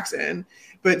Lamar Jackson,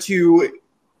 but to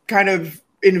kind of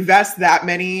invest that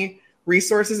many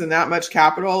resources and that much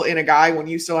capital in a guy when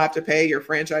you still have to pay your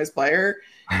franchise player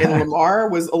in Lamar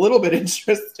was a little bit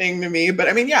interesting to me. But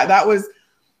I mean, yeah, that was,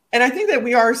 and I think that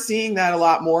we are seeing that a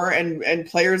lot more, and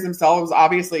players themselves,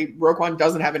 obviously Roquan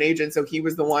doesn't have an agent, so he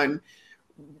was the one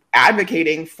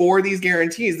advocating for these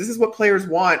guarantees. This is what players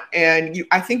want. And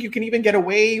I think you can even get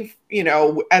away,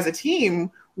 as a team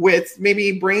with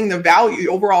maybe bringing the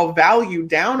overall value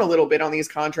down a little bit on these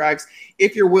contracts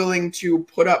if you're willing to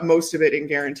put up most of it in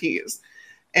guarantees.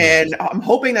 And I'm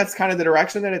hoping that's kind of the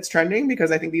direction that it's trending,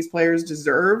 because I think these players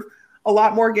deserve a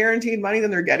lot more guaranteed money than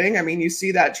they're getting. I mean, you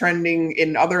see that trending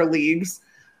in other leagues.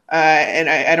 And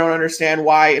I don't understand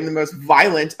why in the most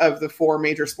violent of the 4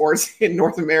 major sports in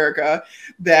North America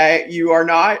that you are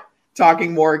not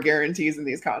talking more guarantees in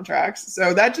these contracts.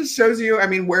 So that just shows you, I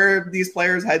mean, where these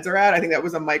players' heads are at. I think that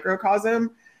was a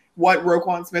microcosm. What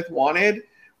Roquan Smith wanted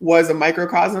was a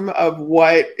microcosm of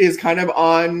what is kind of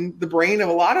on the brain of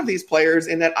a lot of these players,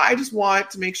 in that I just want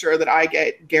to make sure that I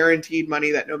get guaranteed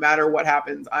money, that no matter what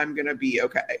happens, I'm going to be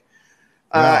okay.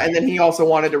 And then he also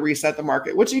wanted to reset the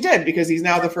market, which he did, because he's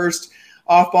now the first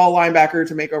off-ball linebacker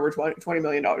to make over $20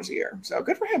 million a year. So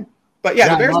good for him. But yeah,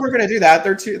 the Bears weren't going to do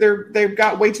that. They've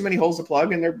got way too many holes to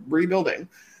plug, and they're rebuilding.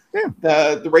 Yeah.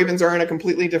 The Ravens are in a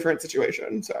completely different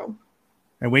situation. So,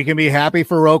 and we can be happy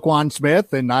for Roquan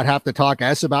Smith and not have to talk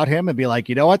S about him and be like,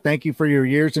 you know what? Thank you for your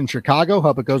years in Chicago.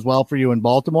 Hope it goes well for you in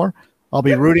Baltimore. I'll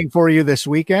be rooting for you this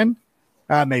weekend.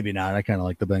 Maybe not. I kind of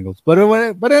like the Bengals, but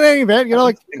in any event,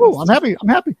 like, cool. I'm happy.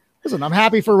 Listen, I'm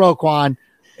happy for Roquan.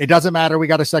 It doesn't matter. We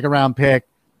got a 2nd round pick.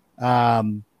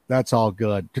 That's all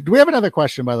good. Do we have another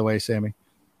question, by the way, Sammy?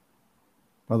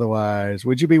 Otherwise,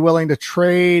 would you be willing to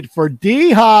trade for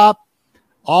D-Hop?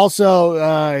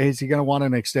 Also, is he going to want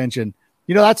an extension?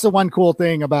 That's the one cool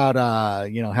thing about,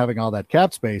 having all that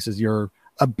cap space is your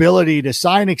ability to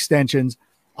sign extensions.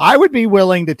 I would be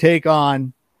willing to take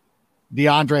on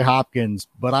DeAndre Hopkins,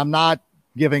 but I'm not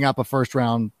giving up a 1st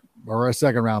round or a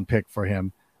 2nd round pick for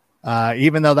him.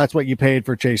 Even though that's what you paid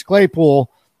for Chase Claypool.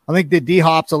 I think the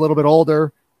D-Hop's a little bit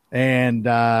older, and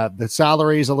the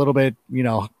salary is a little bit,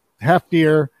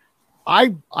 heftier.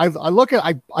 I look at,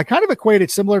 I kind of equate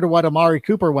it similar to what Amari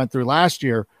Cooper went through last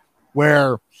year,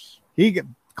 where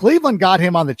Cleveland got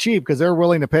him on the cheap because they're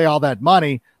willing to pay all that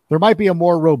money. There might be a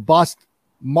more robust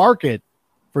market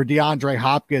for DeAndre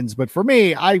Hopkins. But for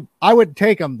me, I would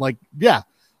take him. Like, yeah.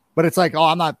 But it's like, oh,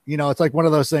 I'm not, it's like one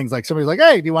of those things. Like somebody's like,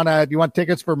 hey, do you want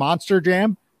tickets for Monster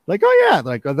Jam? Like, oh yeah,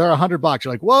 like they're $100.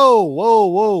 You're like,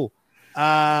 whoa.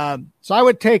 So I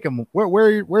would take him.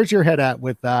 Where's your head at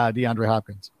with DeAndre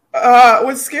Hopkins?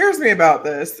 What scares me about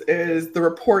this is the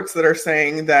reports that are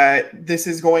saying that this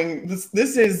is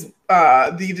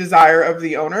the desire of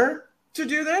the owner to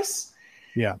do this.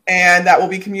 Yeah. And that will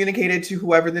be communicated to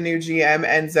whoever the new GM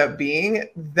ends up being.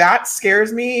 That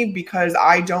scares me because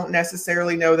I don't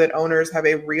necessarily know that owners have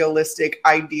a realistic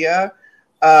idea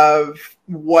of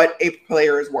what a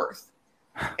player is worth.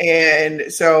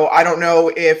 And so I don't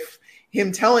know if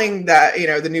him telling that,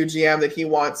 the new GM that he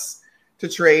wants to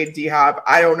trade D-Hop,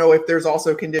 I don't know if there's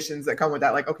also conditions that come with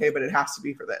that. Like, okay, but it has to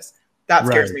be for this. That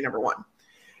scares me, number one.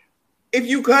 If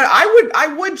you could,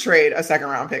 I would trade a second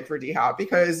round pick for D-Hop,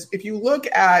 because if you look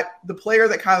at the player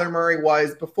that Kyler Murray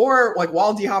was before, like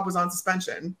while D-Hop was on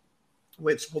suspension,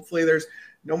 which hopefully there's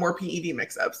no more PED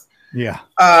mix-ups. Yeah.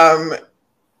 Kyler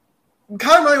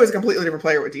Murray was a completely different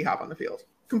player with D-Hop on the field.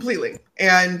 Completely.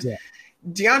 And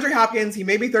DeAndre Hopkins, he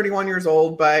may be 31 years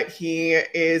old, but he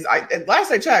is,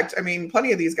 last I checked,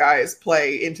 plenty of these guys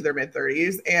play into their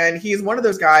mid-30s, and he's one of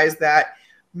those guys that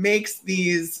makes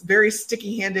these very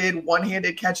sticky-handed,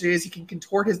 one-handed catches. He can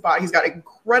contort his body. He's got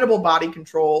incredible body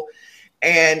control,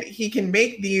 and he can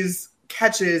make these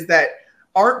catches that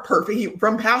aren't perfect,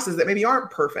 from passes that maybe aren't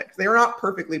perfect. They're not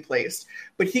perfectly placed,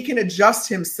 but he can adjust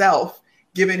himself,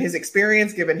 given his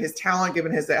experience, given his talent,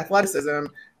 given his athleticism,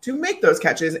 to make those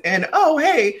catches. And, oh,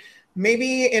 hey,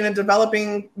 maybe in a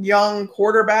developing young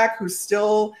quarterback who's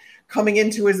still coming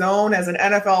into his own as an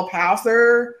NFL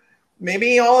passer,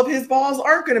 maybe all of his balls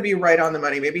aren't going to be right on the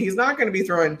money. Maybe he's not going to be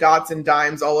throwing dots and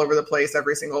dimes all over the place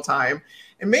every single time.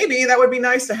 And maybe that would be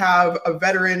nice to have a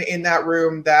veteran in that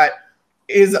room that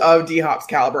is of D-Hop's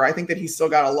caliber. I think that he's still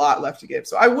got a lot left to give.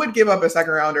 So I would give up a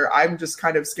second rounder. I'm just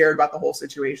kind of scared about the whole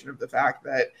situation of the fact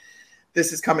that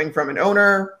this is coming from an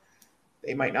owner.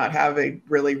 They might not have a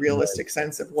really realistic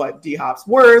sense of what D-Hop's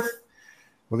worth.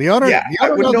 Well, the owner,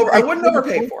 I wouldn't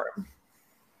overpay for him.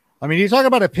 You talk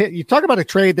about a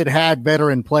trade that had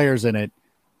veteran players in it,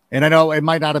 and I know it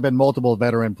might not have been multiple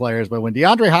veteran players, but when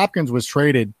DeAndre Hopkins was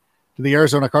traded to the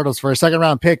Arizona Cardinals for a second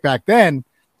round pick back then,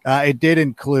 it did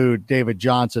include David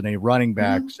Johnson, a running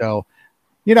back.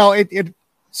 Mm-hmm.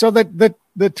 So the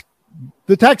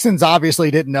Texans obviously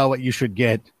didn't know what you should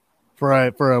get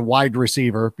for a wide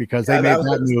receiver, because they made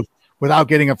that move without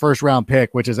getting a first round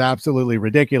pick, which is absolutely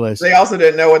ridiculous. They also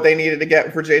didn't know what they needed to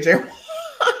get for JJ.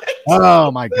 Oh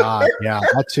my God. Yeah,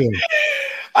 that too.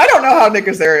 I don't know how Nick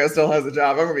Caserio still has a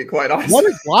job. I'm gonna be quite honest.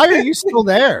 Why are you still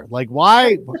there? Like,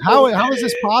 why? How is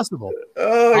this possible?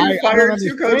 Oh, you fired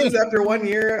two coaches after 1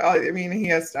 year. He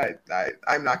has.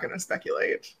 I'm not gonna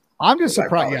speculate. I'm just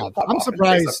surprised. Yeah, I'm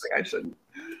surprised. I shouldn't.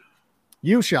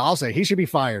 I'll say he should be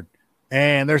fired.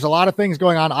 And there's a lot of things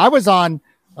going on. I was on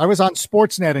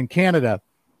Sportsnet in Canada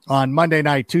on Monday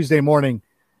night, Tuesday morning,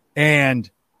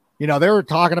 and they were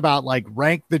talking about like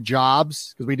rank the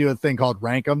jobs, because we do a thing called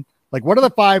rank them. Like, what are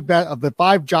the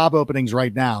five job openings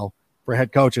right now for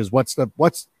head coaches? What's the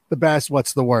best?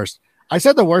 What's the worst? I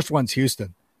said the worst one's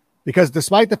Houston, because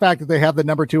despite the fact that they have the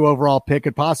number 2 overall pick,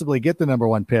 could possibly get the number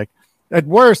 1 pick, at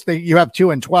worst you have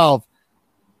 2 and 12.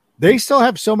 They still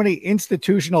have so many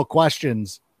institutional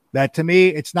questions that, to me,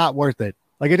 it's not worth it.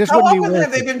 Like, it just wouldn't be worth it. How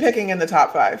often have they been picking in the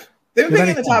top 5? They've been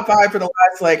picking in the top 5 for the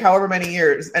last however many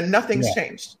years, and nothing's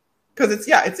changed, because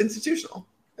it's institutional.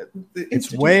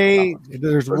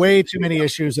 There's way too many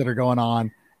issues that are going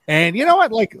on. And you know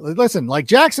what? Like, listen, like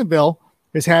Jacksonville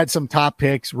has had some top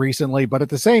picks recently, but at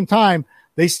the same time,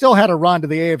 they still had a run to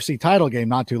the AFC title game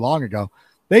not too long ago.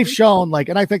 They've shown,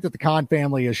 and I think that the Khan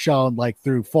family has shown,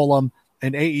 through Fulham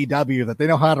and AEW, that they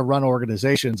know how to run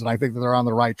organizations, and I think that they're on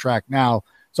the right track now.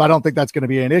 So I don't think that's going to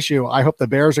be an issue. I hope the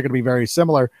Bears are going to be very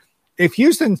similar. If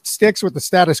Houston sticks with the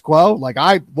status quo,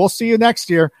 we'll see you next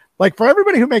year. Like, for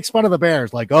everybody who makes fun of the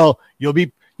Bears, oh, you'll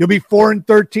be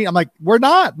 4-13. I'm like, we're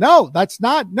not. No, that's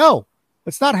not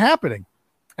happening.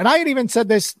 And I had even said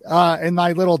this in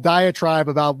my little diatribe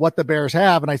about what the Bears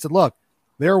have. And I said, look,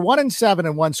 they're 1-7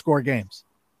 in 1-score games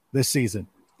this season.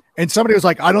 And somebody was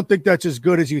like, I don't think that's as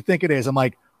good as you think it is. I'm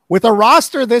like, with a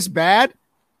roster this bad,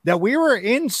 that we were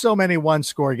in so many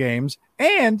 1-score games,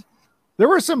 and there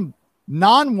were some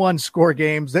non-1-score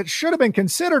games that should have been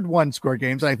considered 1-score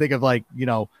games. And I think of I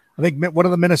think one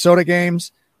of the Minnesota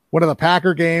games, one of the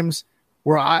Packer games,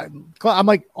 where I'm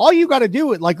like, all you got to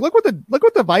do is look what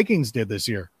the Vikings did this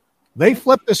year. They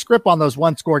flipped the script on those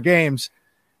 1-score games.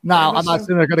 Now, I'm not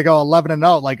saying they're going to go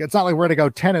 11-0. It's not like we're going to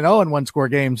go 10-0 in 1-score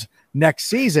games next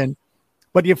season,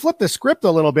 But you flip the script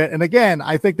a little bit. And again,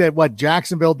 I think that what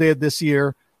Jacksonville did this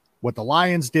year, what the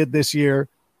Lions did this year,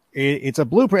 it's a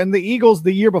blueprint. And the Eagles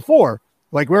the year before,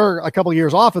 like we're a couple of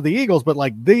years off of the Eagles, but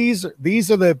like this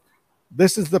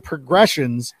is the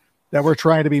progressions that we're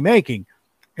trying to be making.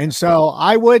 And so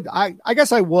I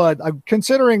guess I would. I'm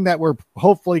considering that we're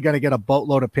hopefully going to get a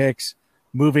boatload of picks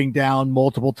moving down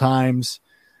multiple times.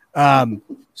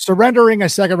 Surrendering a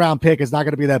second round pick is not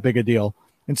going to be that big a deal.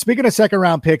 And speaking of second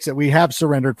round picks that we have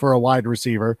surrendered for a wide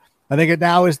receiver, I think it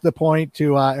now is the point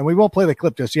to, and we won't play the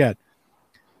clip just yet.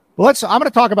 But I'm going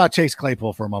to talk about Chase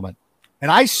Claypool for a moment.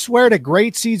 And I swear to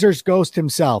great Caesar's ghost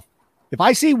himself, if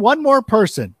I see one more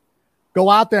person go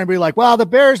out there and be like, well, the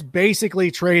Bears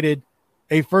basically traded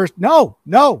a first. No.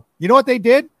 You know what they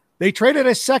did? They traded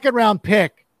a second round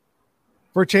pick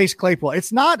for Chase Claypool.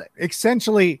 It's not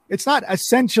essentially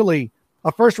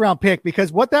a first round pick,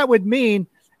 because what that would mean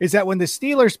is that when the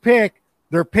Steelers pick,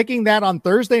 they're picking that on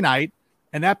Thursday night,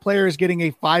 and that player is getting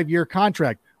a 5-year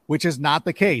contract, which is not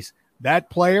the case. That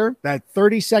player, that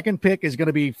 32nd pick, is going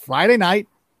to be Friday night.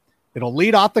 It'll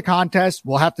lead off the contest.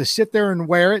 We'll have to sit there and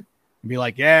wear it and be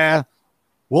like, yeah,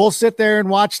 we'll sit there and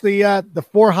watch the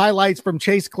 4 highlights from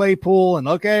Chase Claypool, and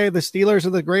okay, the Steelers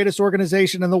are the greatest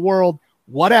organization in the world,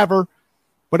 whatever.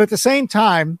 But at the same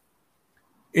time,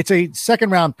 it's a second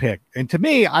round pick. And to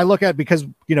me, I look at, because,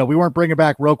 we weren't bringing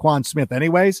back Roquan Smith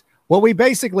anyways. What we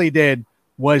basically did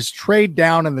was trade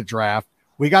down in the draft.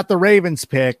 We got the Ravens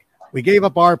pick. We gave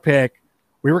up our pick.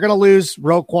 We were going to lose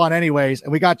Roquan anyways,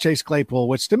 and we got Chase Claypool,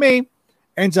 which to me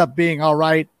ends up being all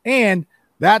right. And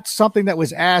that's something that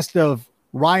was asked of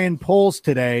Ryan Poles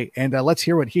today. And let's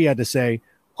hear what he had to say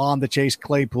on the Chase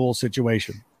Claypool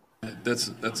situation. That's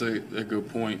a good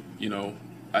point.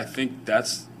 I think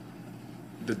that's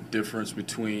the difference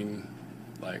between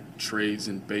like trades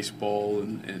in baseball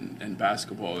and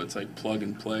basketball. It's like plug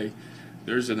and play.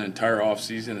 There's an entire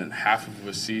offseason and half of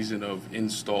a season of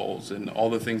installs and all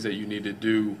the things that you need to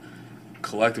do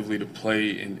collectively to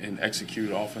play and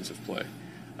execute offensive play.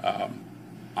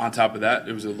 On top of that,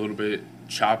 it was a little bit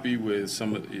choppy with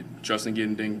Justin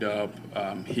getting dinged up.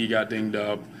 He got dinged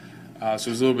up. So it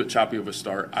was a little bit choppy of a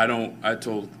start. I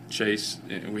told Chase,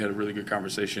 and we had a really good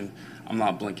conversation, I'm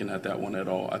not blinking at that one at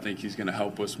all. I think he's going to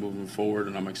help us moving forward,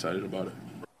 and I'm excited about it.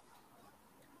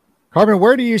 Carmen,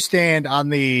 where do you stand on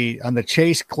the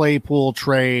Chase Claypool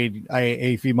trade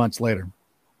a few months later?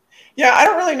 Yeah, I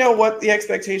don't really know what the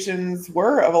expectations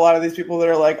were of a lot of these people that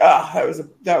are like,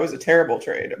 that was a terrible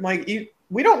trade. I'm like,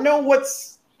 we don't know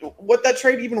what that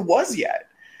trade even was yet.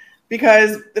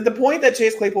 Because at the point that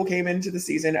Chase Claypool came into the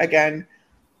season, again,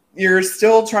 you're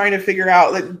still trying to figure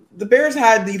out, like, the Bears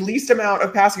had the least amount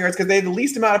of passing yards because they had the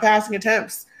least amount of passing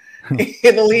attempts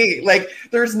in the league. Like,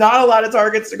 there's not a lot of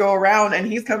targets to go around, and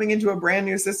he's coming into a brand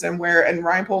new system where, and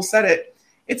Ryan Poles said it,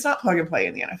 it's not plug and play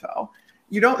in the NFL.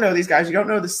 You don't know these guys. You don't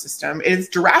know the system. It's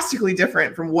drastically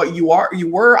different from what you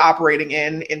were operating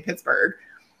in Pittsburgh.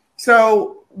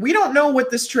 So we don't know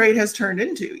what this trade has turned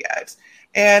into yet.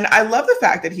 And I love the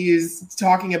fact that he's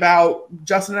talking about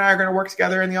Justin and I are going to work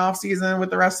together in the offseason with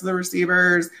the rest of the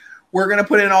receivers. We're going to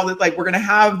put in all the, we're going to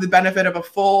have the benefit of a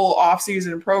full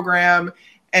offseason program,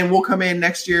 and we'll come in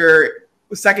next year,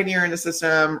 second year in the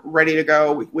system, ready to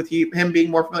go with him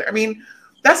being more familiar. I mean,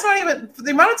 that's not even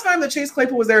the amount of time that Chase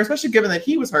Claypool was there, especially given that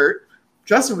he was hurt,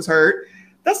 Justin was hurt.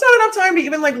 That's not enough time to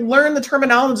even learn the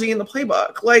terminology in the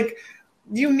playbook.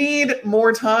 You need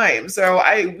more time. So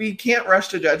we can't rush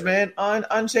to judgment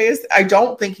on Chase. I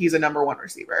don't think he's a number one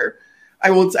receiver.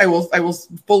 I will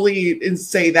fully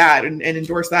say that and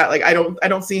endorse that. I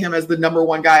don't see him as the number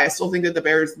one guy. I still think that the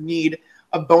Bears need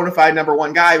a bona fide number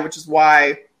one guy, which is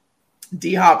why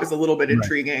D-Hop is a little bit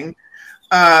intriguing.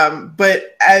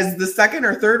 But as the second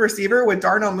or third receiver with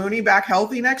Darnell Mooney back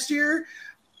healthy next year,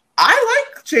 I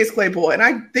like Chase Claypool, and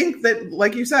I think that,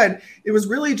 like you said, it was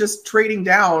really just trading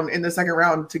down in the second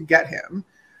round to get him.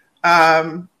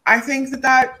 I think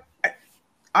that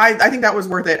I think that was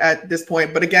worth it at this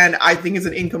point. But again, I think it's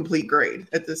an incomplete grade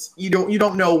at this. You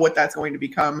don't know what that's going to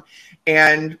become,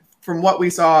 and from what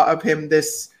we saw of him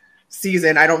this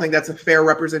season, I don't think that's a fair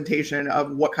representation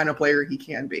of what kind of player he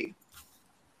can be.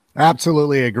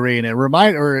 Absolutely agree, and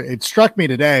it struck me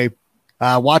today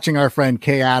watching our friend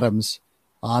Kay Adams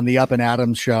on the Up and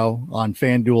Adams show on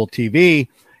FanDuel TV.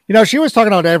 She was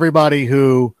talking about everybody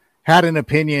who had an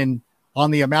opinion on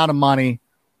the amount of money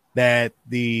that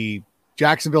the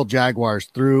Jacksonville Jaguars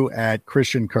threw at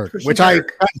Christian Kirk, which I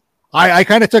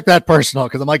kind of took that personal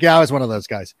because I'm like, yeah, I was one of those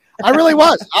guys. I really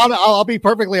was. I'll be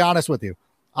perfectly honest with you.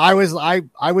 I was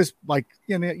like,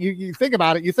 you think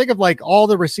about it. You think of all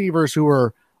the receivers who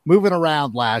were moving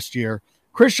around last year.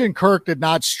 Christian Kirk did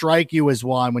not strike you as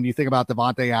one when you think about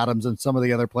Devontae Adams and some of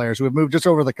the other players who have moved just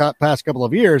over the past couple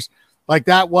of years. Like,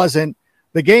 that wasn't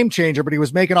the game changer, but he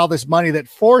was making all this money that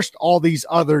forced all these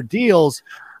other deals.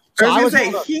 So I was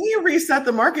going to say, he reset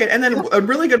the market. And then a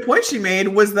really good point she made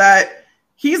was that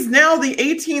he's now the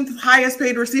 18th highest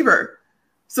paid receiver.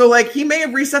 So, like, he may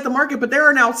have reset the market, but there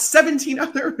are now 17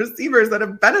 other receivers that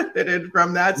have benefited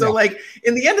from that. So, like,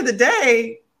 in the end of the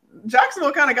day,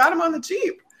 Jacksonville kind of got him on the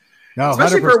cheap,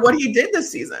 especially 100%. For what he did this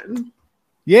season.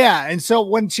 Yeah. And so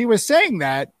when she was saying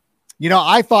that,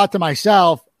 I thought to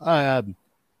myself, so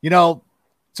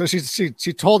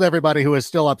she told everybody who was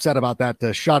still upset about that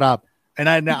to shut up. And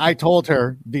I told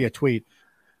her via tweet,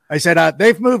 I said,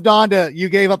 they've moved on to, you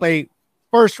gave up a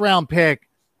first round pick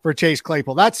for Chase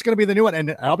Claypool. That's going to be the new one.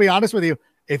 And I'll be honest with you,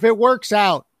 if it works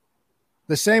out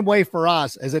the same way for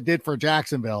us as it did for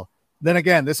Jacksonville, then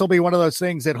again, this will be one of those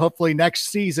things that hopefully next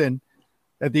season,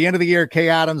 at the end of the year, Kay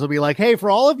Adams will be like, hey,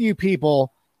 for all of you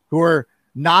people who are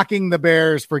knocking the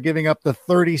Bears for giving up the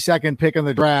 32nd pick in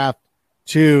the draft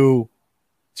to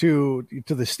the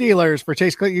Steelers for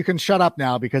Chase Claypool, you can shut up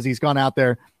now because he's gone out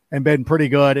there and been pretty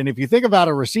good. And if you think about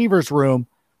a receivers room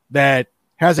that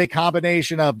has a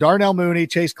combination of Darnell Mooney,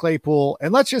 Chase Claypool,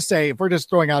 and let's just say, if we're just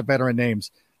throwing out veteran names,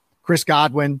 Chris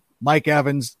Godwin, Mike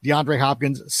Evans, DeAndre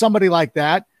Hopkins, somebody like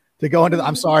that, to go into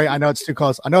I'm sorry, I know it's too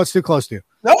close. No,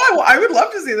 I would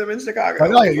love to see them in Chicago. I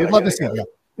know, you'd love to see them.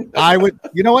 I would,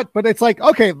 you know what? But it's like,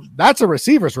 okay, that's a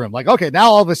receivers room. Like, okay,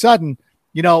 now all of a sudden,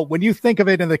 when you think of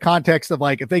it in the context of,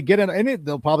 like, if they get in it,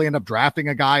 they'll probably end up drafting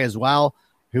a guy as well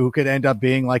who could end up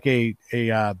being like a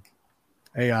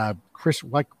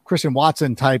Christian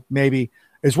Watson type maybe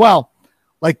as well.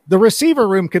 Like, the receiver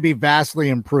room could be vastly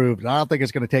improved. I don't think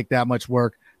it's going to take that much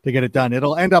work to get it done.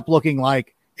 It'll end up looking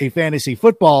like a fantasy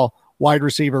football wide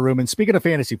receiver room. And speaking of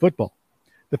fantasy football,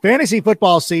 the fantasy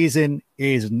football season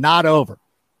is not over.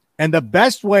 And the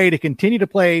best way to continue to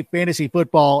play fantasy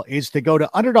football is to go to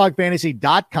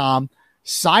underdogfantasy.com,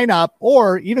 sign up,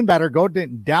 or even better, go to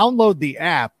download the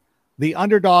app, the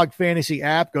Underdog Fantasy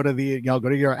app. Go to go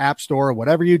to your app store or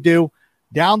whatever you do,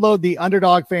 download the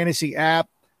Underdog Fantasy app.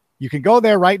 You can go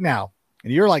there right now.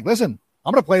 And you're like, listen,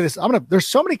 I'm going to play this. There's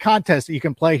so many contests that you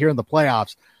can play here in the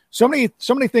playoffs. So many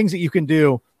things that you can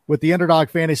do with the Underdog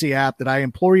Fantasy app that I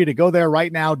implore you to go there right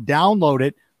now, download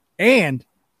it, and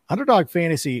Underdog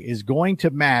Fantasy is going to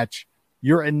match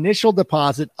your initial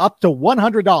deposit up to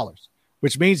 $100,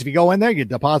 which means if you go in there, you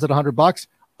deposit $100.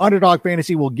 Underdog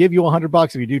Fantasy will give you $100.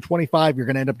 If you do 25, you're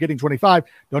going to end up getting 25.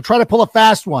 Don't try to pull a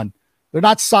fast one. They're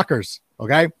not suckers,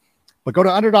 okay? But go to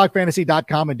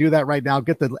underdogfantasy.com and do that right now.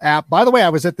 Get the app. By the way, I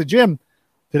was at the gym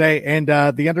today, and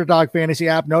the Underdog Fantasy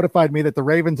app notified me that the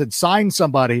Ravens had signed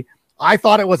somebody. I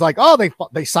thought it was like, oh,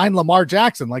 they signed Lamar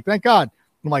Jackson. Like, thank God.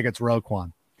 I'm like, it's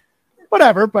Roquan.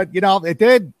 Whatever, but it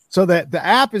did. So the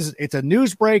app it's a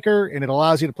newsbreaker, and it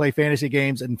allows you to play fantasy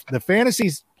games. And the fantasy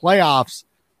playoffs,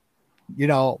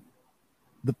 the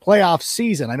playoff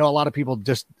season, I know a lot of people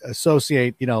just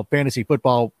associate, fantasy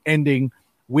football ending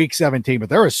week 17, but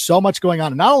there is so much going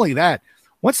on. And not only that,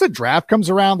 once the draft comes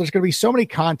around, there's going to be so many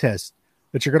contests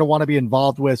that you're going to want to be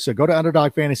involved with. So go to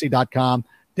underdogfantasy.com,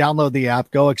 download the app,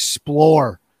 go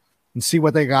explore and see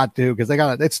what they got to, because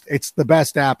it's the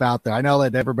best app out there. I know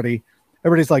that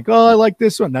everybody's like, oh, I like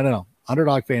this one. No.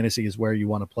 Underdog Fantasy is where you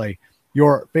want to play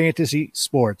your fantasy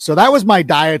sports. So that was my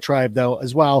diatribe, though,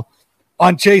 as well,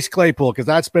 on Chase Claypool, because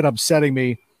that's been upsetting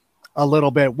me a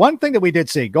little bit. One thing that we did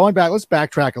see, going back, let's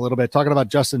backtrack a little bit, talking about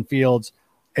Justin Fields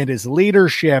and his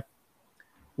leadership.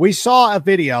 We saw a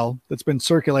video that's been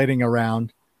circulating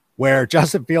around where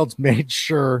Justin Fields made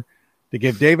sure to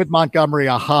give David Montgomery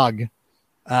a hug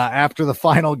after the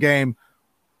final game.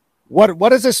 What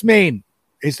does this mean?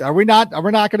 Are we not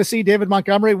going to see David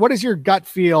Montgomery? What is your gut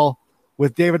feel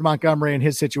with David Montgomery and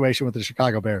his situation with the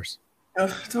Chicago Bears?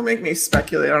 Don't make me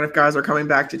speculate on if guys are coming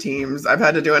back to teams. I've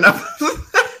had to do enough.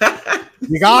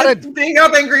 You got it. Being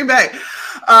up in Green Bay.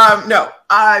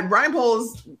 Brian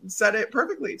Poles said it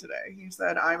perfectly today. He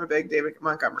said, I'm a big David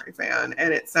Montgomery fan.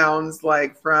 And it sounds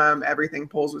like from everything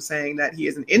Poles was saying that he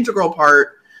is an integral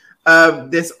part of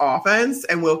this offense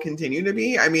and will continue to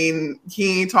be. I mean,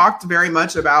 he talked very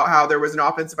much about how there was an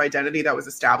offensive identity that was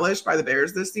established by the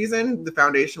Bears this season. The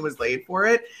foundation was laid for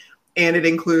it. And it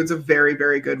includes a very,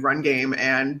 very good run game.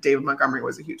 And David Montgomery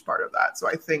was a huge part of that. So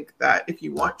I think that if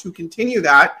you want to continue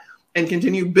that and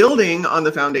continue building on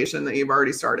the foundation that you've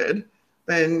already started,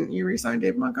 then you re-sign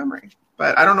David Montgomery.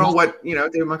 But I don't know what,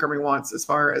 David Montgomery wants as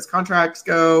far as contracts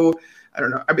go. I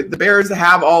don't know. I mean, the Bears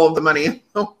have all of the money in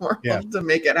the world to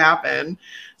make it happen.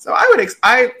 So I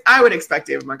would expect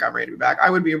David Montgomery to be back. I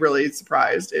would be really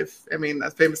surprised if, I mean,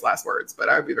 that's famous last words, but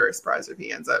I would be very surprised if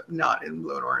he ends up not in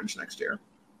blue and orange next year.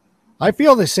 I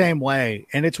feel the same way.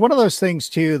 And it's one of those things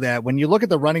too, that when you look at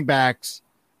the running backs,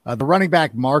 the running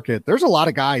back market, there's a lot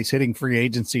of guys hitting free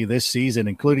agency this season,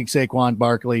 including Saquon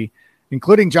Barkley,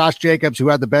 including Josh Jacobs, who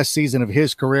had the best season of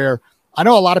his career. I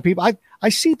know a lot of people, I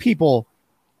see people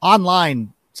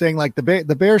online saying like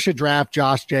the Bears should draft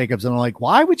Josh Jacobs. And I'm like,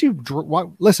 why would you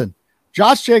listen,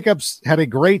 Josh Jacobs had a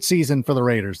great season for the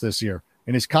Raiders this year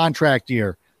in his contract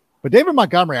year, but David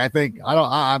Montgomery, I think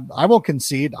I won't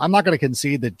concede. I'm not going to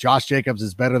concede that Josh Jacobs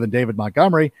is better than David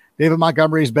Montgomery. David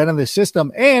Montgomery has been in the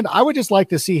system, and I would just like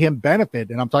to see him benefit.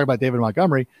 And I'm talking about David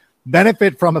Montgomery,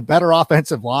 benefit from a better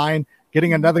offensive line,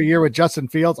 getting another year with Justin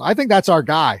Fields. I think that's our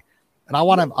guy. And I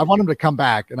want him to come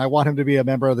back, and I want him to be a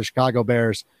member of the Chicago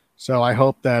Bears. So I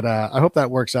hope that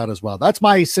works out as well. That's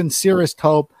my sincerest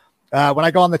hope. When I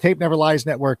go on the Tape Never Lies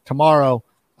Network tomorrow,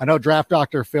 I know Draft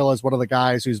Dr. Phil is one of the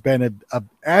guys who's been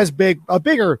a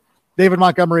bigger David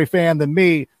Montgomery fan than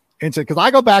me. And because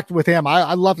I go back with him,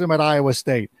 I loved him at Iowa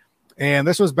State. And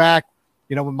this was back,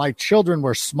 when my children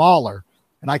were smaller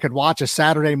and I could watch a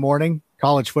Saturday morning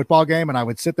college football game, and I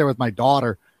would sit there with my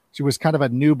daughter. She was kind of a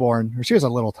newborn, or she was a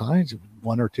little tiny,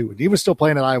 1 or 2. He was still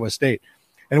playing at Iowa State.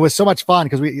 And it was so much fun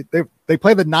because they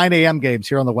play the 9 a.m. games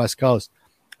here on the West Coast.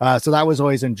 So that was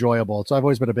always enjoyable. So I've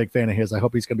always been a big fan of his. I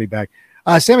hope he's going to be back.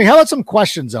 Sammy, how about some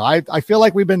questions, though? I feel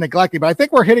like we've been neglecting, but I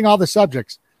think we're hitting all the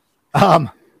subjects. All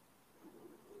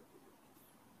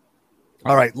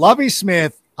right. Lovie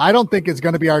Smith, I don't think is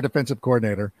going to be our defensive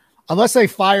coordinator unless they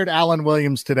fired Alan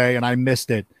Williams today and I missed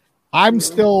it. I'm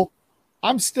still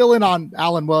in on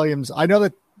Alan Williams. I know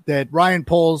that Ryan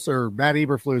Poles or Matt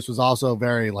Eberflus was also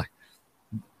very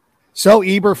so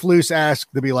Eberflus-esque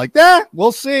to be like,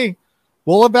 we'll see.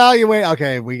 We'll evaluate.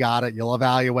 Okay, we got it. You'll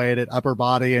evaluate it. Upper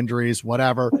body injuries,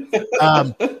 whatever.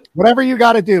 Whatever you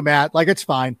got to do, Matt. It's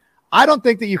fine. I don't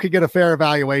think that you could get a fair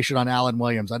evaluation on Alan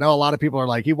Williams. I know a lot of people are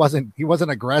like, he wasn't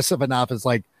aggressive enough. It's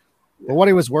like, well, what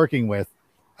he was working with.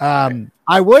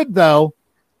 I would, though.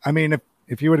 I mean,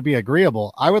 if you were to be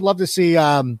agreeable, I would love to see,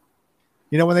 when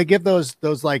they give those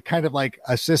kind of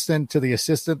assistant to the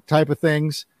assistant type of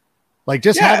things,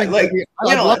 having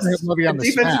I'd love to have Lovie on the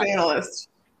defensive staff. Analyst.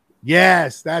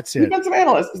 Yes, that's it. Defensive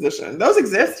analyst position. Those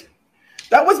exist.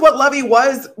 That was what Lovie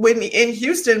was in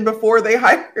Houston before they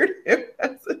hired him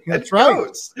as a head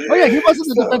coach. Oh yeah, he wasn't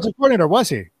the defensive coordinator, was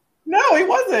he? No, he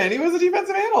wasn't. He was a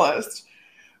defensive analyst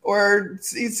or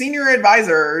senior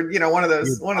advisor. One of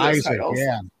those titles.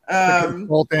 Yeah,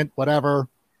 consultant, whatever.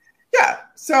 Yeah.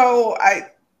 So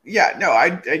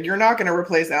you're not going to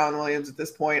replace Alan Williams at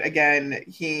this point. Again,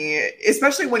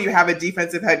 especially when you have a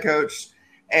defensive head coach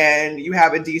and you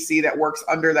have a DC that works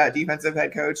under that defensive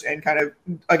head coach and kind of,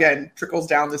 again, trickles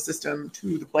down the system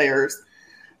to the players.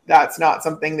 That's not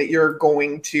something that you're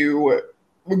going to,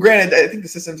 granted, I think the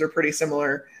systems are pretty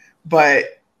similar,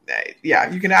 but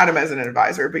you can add him as an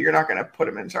advisor, but you're not going to put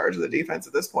him in charge of the defense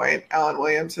at this point. Alan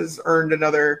Williams has earned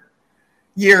another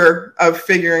year of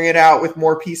figuring it out with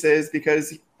more pieces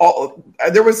because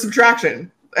there was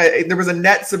subtraction. There was a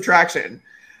net subtraction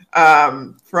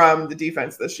from the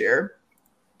defense this year.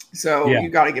 So you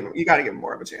got to give him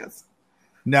more of a chance.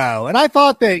 No. And I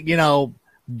thought that,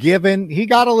 given he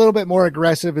got a little bit more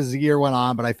aggressive as the year went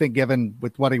on, but I think given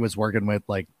with what he was working with,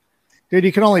 dude,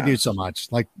 you can only do so much.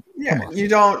 You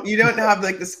don't have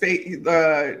the space,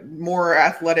 the more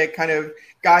athletic kind of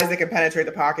guys that can penetrate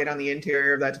the pocket on the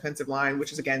interior of that defensive line,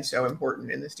 which is again so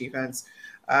important in this defense.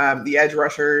 The edge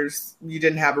rushers, you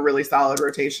didn't have a really solid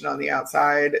rotation on the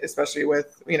outside, especially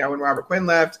with, when Robert Quinn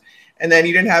left. And then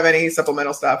you didn't have any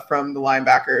supplemental stuff from the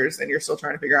linebackers, and you're still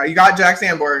trying to figure out. You got Jack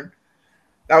Sanborn.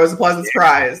 That was a pleasant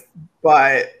surprise,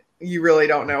 but you really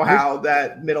don't know how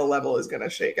that middle level is going to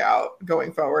shake out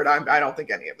going forward. I don't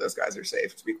think any of those guys are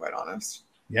safe, to be quite honest.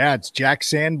 Yeah, it's Jack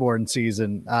Sanborn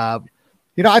season. I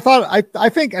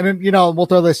think, and we'll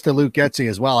throw this to Luke Getsy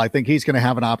as well. I think he's going to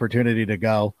have an opportunity to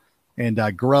go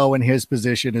and grow in his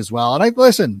position as well.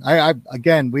 And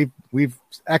again, we've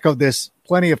echoed this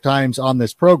plenty of times on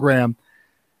this program.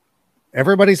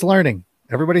 Everybody's learning.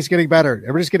 Everybody's getting better.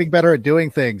 Everybody's getting better at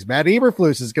doing things. Matt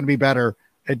Eberflus is going to be better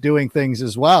at doing things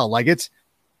as well. It's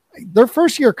their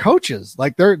first year coaches,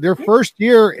 their first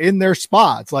year in their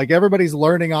spots. Everybody's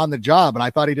learning on the job. And I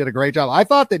thought he did a great job. I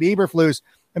thought that Eberflus,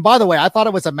 and by the way, I thought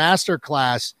it was a master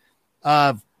class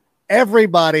of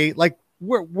everybody.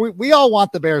 We all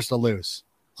want the Bears to lose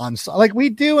on we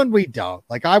do and we don't.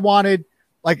 I wanted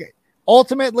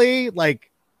ultimately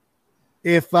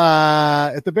if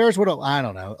the Bears would have, I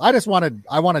don't know.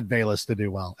 I wanted Bayless to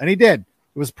do well, and he did.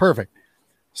 It was perfect.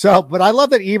 So, but I love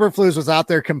that Eberflus was out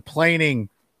there complaining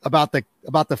about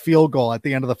the field goal at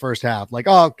the end of the first half. Like,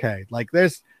 oh, okay, like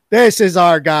this is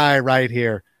our guy right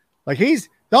here. Like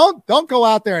don't go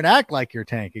out there and act like you're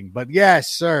tanking, but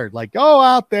yes, sir. Like go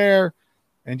out there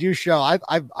and you show.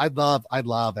 I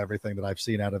love everything that I've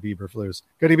seen out of Eberflus.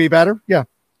 Could he be better? Yeah.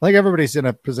 I think everybody's in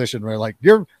a position where like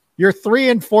you're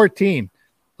 3-14.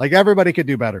 Like everybody could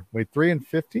do better. Wait,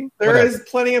 3-15? There is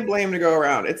plenty of blame to go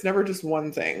around. It's never just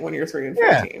one thing when you're 3-14.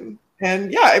 Yeah.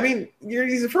 And yeah, I mean,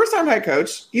 he's a first-time head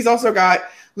coach. He's also got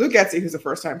Luke Getsy, who's a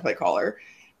first-time play caller.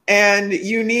 And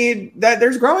you need that.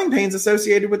 There's growing pains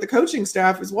associated with the coaching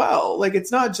staff as well. Like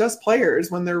it's not just players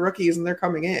when they're rookies and they're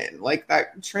coming in. Like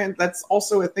that trend. That's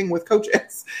also a thing with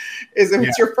coaches. Is if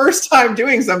it's your first time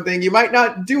doing something, you might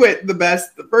not do it the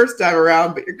best the first time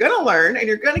around, but you're gonna learn and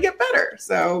you're gonna get better.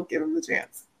 So give them the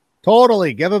chance.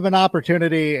 Totally, give them an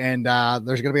opportunity, and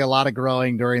there's going to be a lot of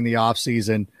growing during the off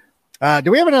season.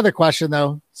 Do we have another question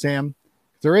though, Sam?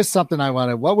 There is something I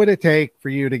wanted. What would it take for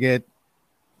you to get?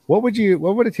 What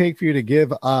would it take for you to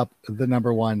give up the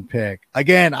number 1 pick?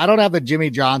 Again, I don't have the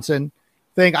Jimmy Johnson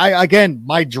thing.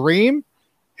 My dream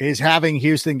is having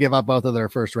Houston give up both of their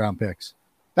first round picks.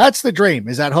 That's the dream.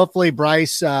 Is that hopefully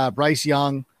Bryce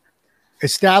Young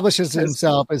establishes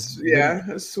himself as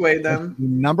sway them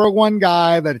number 1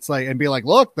 guy that it's like, and be like,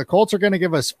 look, the Colts are going to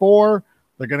give us 4.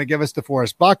 They're going to give us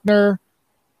DeForest Buckner.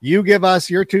 You give us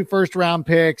your 2 first round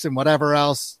picks and whatever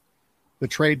else the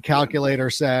trade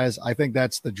calculator says. I think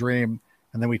that's the dream.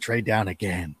 And then we trade down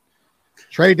again.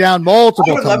 Trade down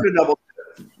multiple times. I would love to double.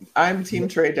 I'm team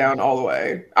trade down all the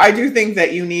way. I do think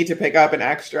that you need to pick up an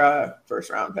extra first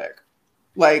round pick.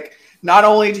 Like, not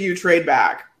only do you trade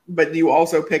back, but you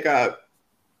also pick up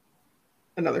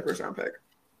another first round pick.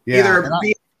 Yeah, either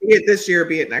be it this year,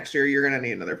 be it next year. You're going to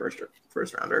need another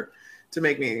first rounder to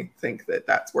make me think that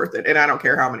that's worth it. And I don't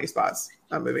care how many spots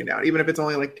I'm moving down, even if it's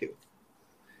only like 2.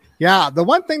 Yeah, the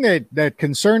one thing that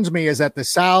concerns me is that the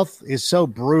South is so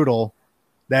brutal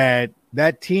that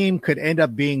team could end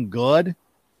up being good,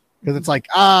 because it's like,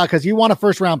 because you want a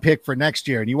first round pick for next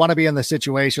year and you want to be in the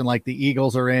situation like the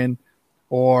Eagles are in,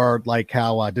 or like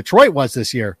how Detroit was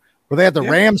this year, where they had the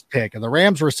Rams pick and the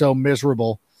Rams were so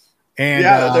miserable. And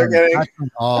they're getting.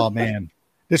 Oh man,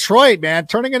 Detroit, man,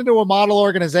 turning it into a model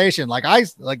organization. I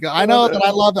know that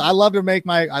I love to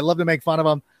make fun of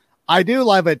them. I do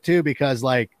love it too, because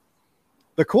like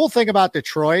the cool thing about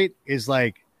Detroit is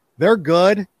like they're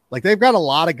good. Like they've got a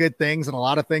lot of good things and a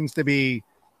lot of things to be,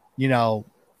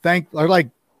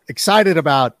 excited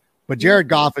about. But Jared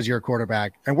Goff is your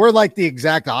quarterback, and we're like the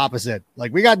exact opposite.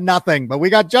 Like we got nothing, but we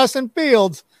got Justin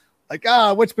Fields. Like,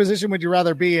 which position would you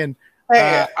rather be in?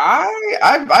 Hey,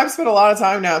 I've spent a lot of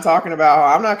time now talking about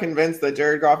how I'm not convinced that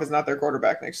Jared Goff is not their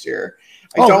quarterback next year.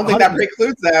 I don't think that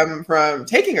precludes them from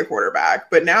taking a quarterback,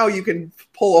 but now you can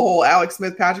pull a whole Alex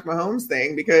Smith, Patrick Mahomes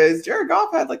thing, because Jared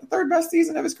Goff had like the 3rd best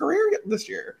season of his career this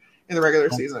year in the regular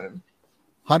season.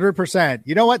 100%.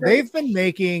 You know what? They've been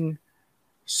making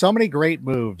so many great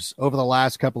moves over the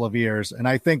last couple of years. And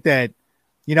I think that,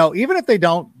 even if they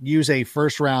don't use a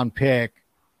first round pick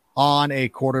on a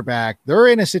quarterback, they're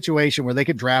in a situation where they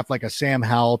could draft like a Sam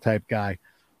Howell type guy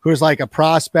who's like a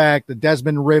prospect, a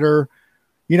Desmond Ridder,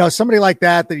 somebody like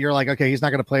that you're like, okay, he's not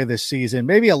going to play this season,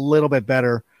 maybe a little bit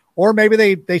better. Or maybe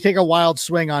they take a wild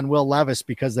swing on Will Levis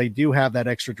because they do have that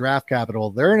extra draft capital.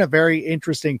 They're in a very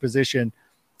interesting position.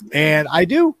 And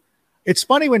it's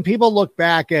funny when people look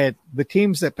back at the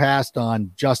teams that passed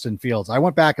on Justin Fields. I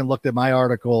went back and looked at my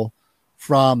article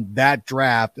from that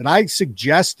draft, and I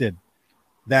suggested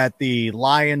that the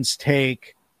Lions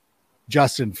take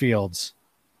Justin Fields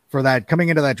for that coming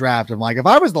into that draft. I'm like, if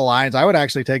I was the Lions, I would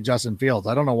actually take Justin Fields.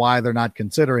 I don't know why they're not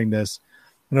considering this.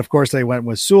 And of course they went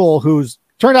with Sewell, who's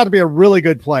turned out to be a really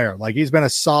good player. Like he's been a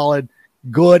solid,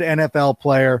 good NFL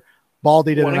player.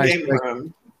 Baldy did a nice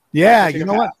thing. Yeah. You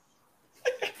know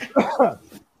what?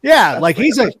 Yeah. Like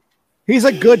he's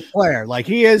a good player. Like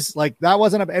he is like, that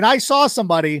wasn't and I saw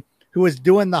somebody who was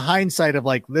doing the hindsight of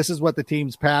like, this is what the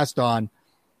team's passed on.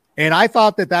 And I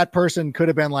thought that person could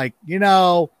have been like,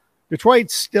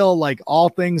 Detroit's still like all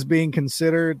things being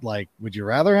considered. Like, would you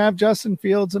rather have Justin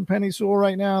Fields and Penny Sewell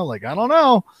right now? Like, I don't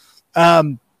know.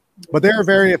 But they were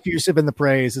very effusive in the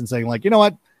praise and saying like, you know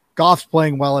what? Goff's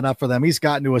playing well enough for them. He's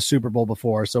gotten to a Super Bowl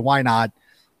before. So why not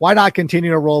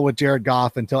continue to roll with Jared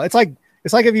Goff until it's like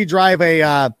if you drive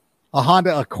a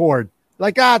Honda Accord,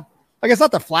 like, it's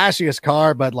not the flashiest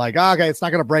car, but like, okay, it's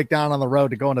not going to break down on the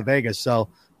road to go into Vegas. So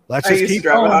let's just keep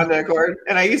going. I used to drive a Honda Accord,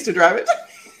 and I used to drive it.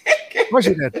 Of course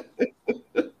you did.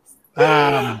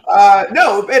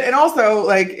 No, and also,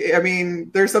 like, I mean,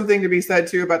 there's something to be said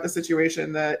too about the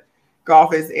situation that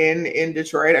Goff is in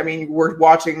Detroit. I mean, we're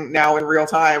watching now in real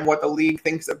time what the league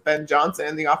thinks of Ben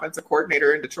Johnson, the offensive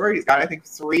coordinator in Detroit. He's got, I think,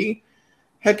 3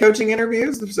 head coaching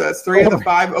interviews. So that's 3 of the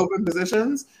 5 open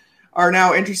positions are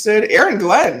now interested. Aaron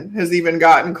Glenn has even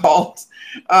gotten called.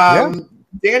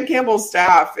 Dan Campbell's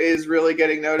staff is really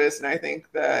getting noticed, and I think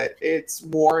that it's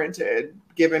warranted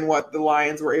given what the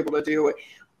Lions were able to do,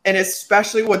 and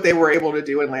especially what they were able to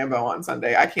do in Lambeau on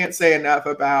Sunday. I can't say enough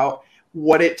about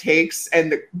what it takes and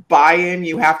the buy-in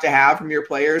you have to have from your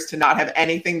players to not have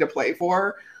anything to play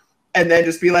for and then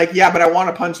just be like, yeah, but I want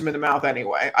to punch them in the mouth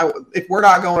anyway. If we're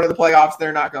not going to the playoffs,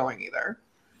 they're not going either.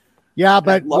 Yeah,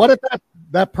 but what if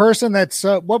that person that's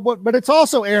but it's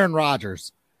also Aaron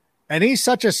Rodgers. And he's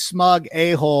such a smug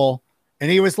a-hole.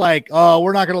 And he was like, "Oh,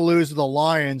 we're not going to lose to the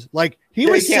Lions." Like he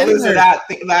was can't lose to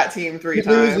that team 3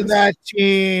 times. Losing that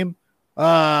team,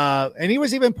 and he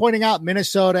was even pointing out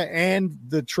Minnesota and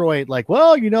Detroit. Like,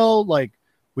 well, like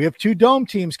we have 2 dome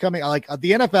teams coming. Like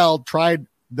the NFL tried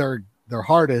their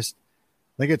hardest.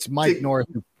 I think it's Mike North,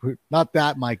 not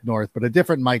that Mike North, but a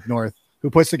different Mike North who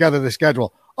puts together the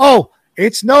schedule. Oh,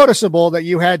 it's noticeable that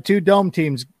you had 2 dome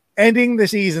teams ending the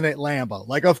season at Lambeau.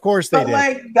 Like, of course they did.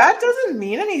 Like, that doesn't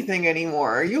mean anything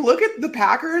anymore. You look at the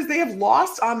Packers, they have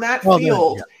lost on that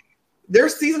field. Yeah. Their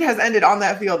season has ended on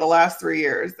that field the last 3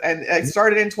 years. And it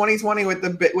started in 2020 with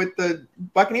the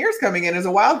Buccaneers coming in as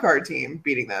a wild card team,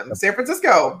 beating them. San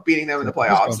Francisco beating them in the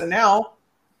playoffs. And now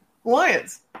the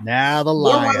Lions. Now the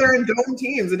Lions. Warm weather and dome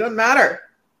teams. It doesn't matter.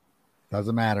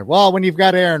 Doesn't matter. Well, when you've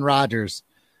got Aaron Rodgers,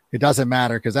 it doesn't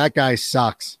matter because that guy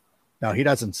sucks. No, he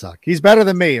doesn't suck. He's better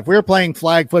than me. If we were playing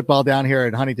flag football down here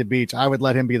at Huntington Beach, I would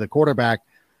let him be the quarterback.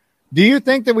 Do you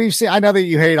think that we've seen – I know that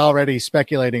you hate already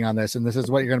speculating on this, and this is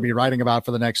what you're going to be writing about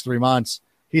for the next 3 months.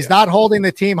 He's not holding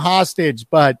the team hostage,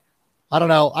 but I don't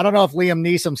know. I don't know if Liam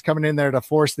Neeson's coming in there to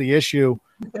force the issue.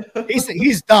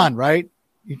 He's done, right?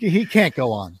 He can't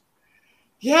go on.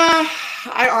 Yeah,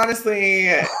 I honestly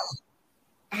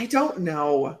 – I don't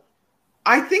know.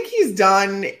 I think he's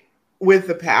done – with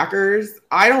the Packers.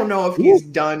 I don't know if he's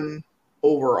done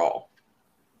overall.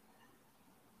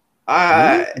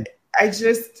 I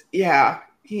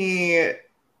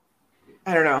don't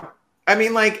know. I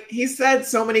mean, like, he said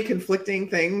so many conflicting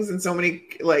things and so many,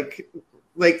 like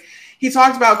he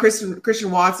talked about Christian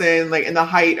Watson, like in the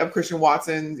height of Christian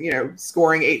Watson,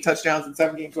 scoring 8 touchdowns in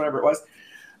 7 games, whatever it was.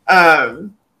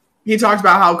 He talked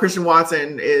about how Christian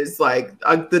Watson is like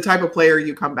the type of player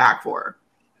you come back for.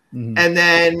 Mm-hmm. And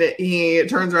then he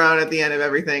turns around at the end of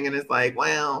everything and is like,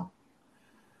 well,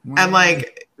 and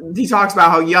like he talks about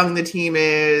how young the team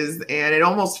is, and it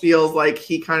almost feels like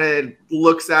he kind of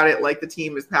looks at it like the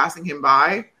team is passing him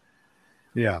by.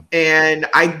 Yeah. And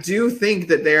I do think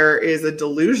that there is a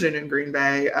delusion in Green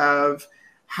Bay of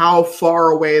how far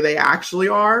away they actually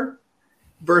are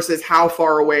versus how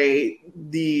far away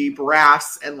the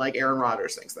brass and like Aaron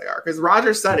Rodgers thinks they are. Because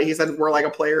Rodgers said it. He said, we're like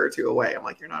a player or 2 away. I'm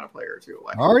like, you're not a player or 2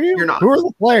 away. Are you? You're not. Who are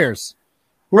the players?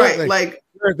 Right. Like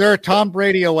they're Tom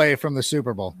Brady away from the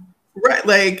Super Bowl. Right.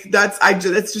 Like that's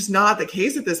just not the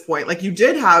case at this point. Like you've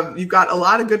got a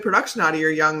lot of good production out of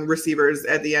your young receivers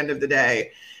at the end of the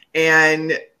day.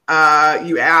 And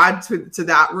you add to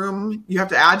that room. You have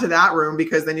to add to that room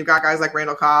because then you've got guys like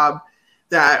Randall Cobb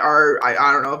that are,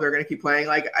 I don't know if they're going to keep playing.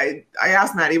 Like I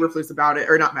asked Matt Eberflus about it,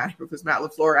 or not Matt Eberflus, Matt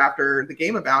LaFleur after the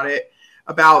game about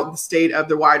the state of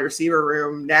the wide receiver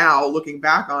room now, looking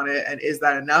back on it, and is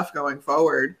that enough going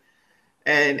forward?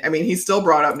 And I mean, he still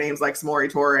brought up names like Samori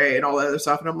Toure and all that other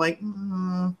stuff, and I'm like,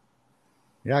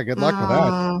 yeah, good luck with that.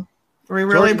 Are we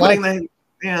really putting the,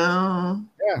 yeah.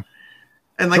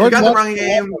 And like George, you got the wrong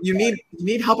game. You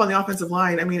need help on the offensive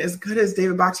line. I mean, as good as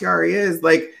David Bakhtiari is,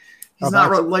 like, he's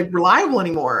not reliable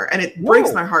anymore, and it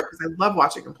breaks my heart because I love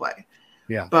watching him play.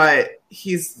 Yeah, but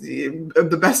he's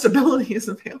the best ability is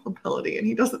availability, and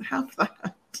he doesn't have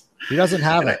that. He doesn't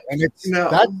have it, and it's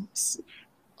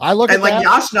I look and at like that.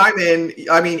 Yosh Nijman.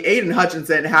 I mean, Aiden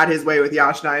Hutchinson had his way with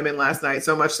Yosh Nijman last night,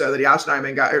 so much so that Yosh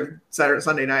Nijman got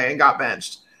Sunday night and got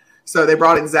benched. So they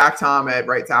brought in Zach Tom at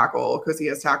right tackle because he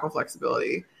has tackle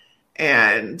flexibility.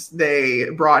 And they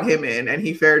brought him in, and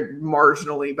he fared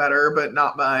marginally better, but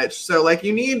not much. So, like,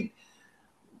 there's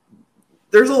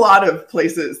a lot of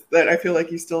places that I feel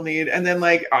like you still need. And then,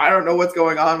 like, I don't know what's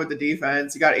going on with the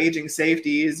defense. You got aging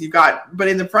safeties. But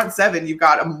in the front 7, you've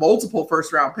got multiple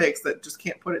first-round picks that just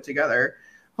can't put it together.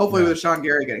 Hopefully with Sean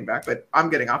Gary getting back, but I'm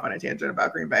getting off on a tangent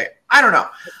about Green Bay. I don't know.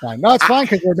 It's fine. No, it's fine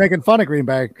because we're making fun of Green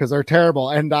Bay because they're terrible.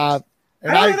 And I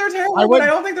don't think they're terrible, but I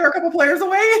don't think they're a couple players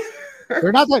away.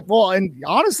 They're not like, well, and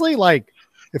honestly, like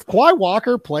If Kawhi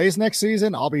Walker plays next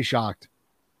season, I'll be shocked.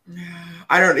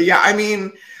 I don't. Yeah, I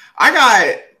mean, I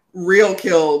got real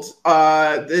killed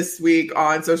this week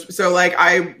on so like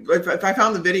if I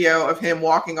found the video of him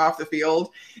walking off the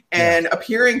field and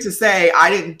appearing to say I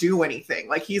didn't do anything,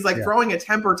 like he's like throwing a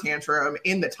temper tantrum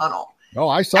in the tunnel. Oh,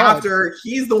 I saw after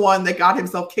he's the one that got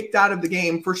himself kicked out of the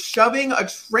game for shoving a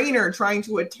trainer trying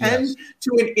to attend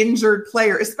to an injured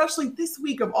player, especially this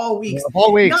week of all weeks.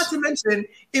 Not to mention,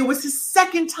 it was his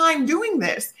second time doing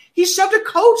this. He shoved a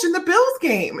coach in the Bills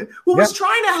game who was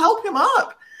trying to help him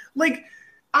up. Like,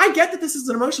 I get that this is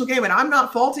an emotional game, and I'm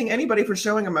not faulting anybody for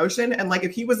showing emotion. And like,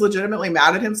 if he was legitimately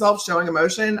mad at himself showing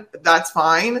emotion, that's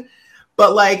fine.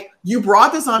 But like, you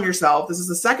brought this on yourself. This is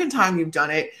the second time you've done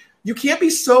it. You can't be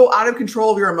so out of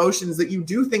control of your emotions that you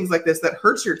do things like this that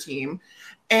hurts your team.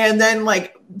 And then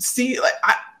like, see, like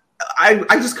I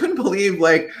just couldn't believe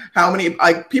like how many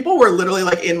like people were literally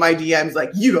like in my DMs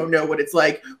like, you don't know what it's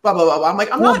like, blah blah blah, blah. I'm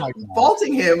like, I'm not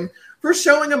faulting him for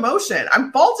showing emotion.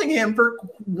 I'm faulting him for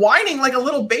whining like a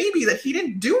little baby that he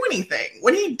didn't do anything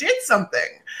when he did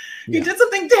something. He did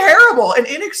something terrible and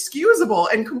inexcusable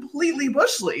and completely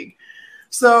bush league.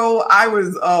 So I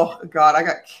was, oh God, I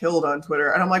got killed on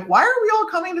Twitter. And I'm like, why are we all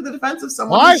coming to the defense of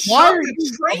someone who shot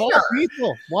the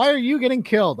trainer? Why are you getting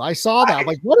killed? I saw that. I'm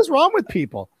like, what is wrong with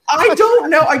people? I don't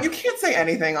know. You can't say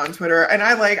anything on Twitter. And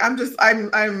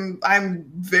I'm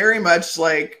very much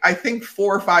like, I think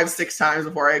 4, 5, 6 times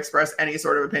before I express any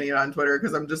sort of opinion on Twitter,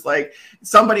 because I'm just like,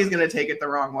 somebody's going to take it the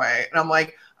wrong way. And I'm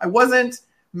like, I wasn't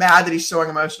mad that he's showing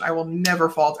emotion. I will never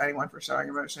fault anyone for showing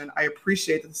emotion. I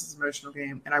appreciate that this is an emotional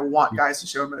game, and I want guys to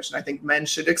show emotion. I think men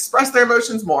should express their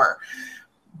emotions more.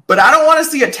 But I don't want to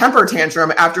see a temper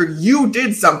tantrum after you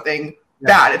did something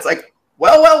bad. It's like,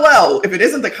 well, if it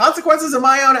isn't the consequences of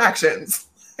my own actions.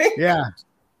 Yeah,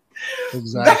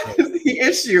 exactly. That is the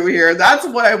issue here. That's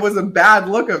why it was a bad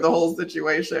look of the whole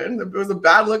situation. It was a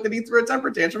bad look that he threw a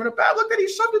temper tantrum and a bad look that he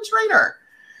shoved a trainer.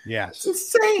 Yes.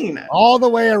 It's insane. All the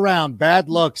way around. Bad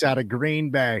looks out of Green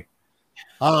Bay.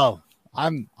 Oh,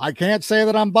 I can't say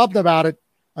that I'm bummed about it.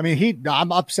 I mean,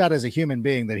 I'm upset as a human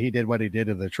being that he did what he did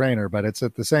to the trainer, but it's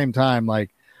at the same time,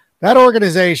 like that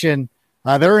organization,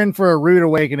 they're in for a rude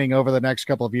awakening over the next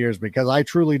couple of years, because I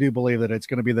truly do believe that it's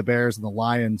going to be the Bears and the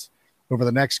Lions over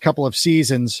the next couple of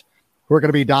seasons who are going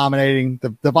to be dominating.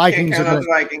 The Vikings. You can't count the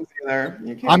Vikings either.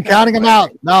 I'm counting them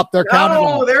out. Nope, they're counting them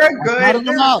out. No, they're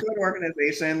a good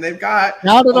organization. They've got a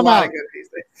lot of good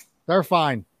pieces. They're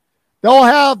fine. They'll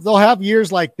have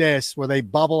years like this where they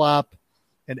bubble up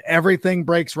and everything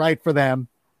breaks right for them.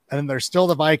 And then there's still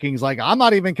the Vikings. Like, I'm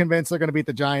not even convinced they're going to beat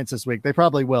the Giants this week. They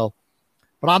probably will.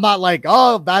 But I'm not like,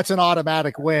 oh, that's an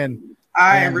automatic win.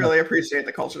 I really appreciate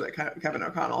the culture that Kevin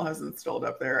O'Connell has instilled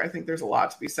up there. I think there's a lot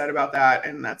to be said about that.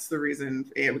 And that's the reason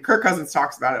Kirk Cousins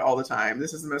talks about it all the time.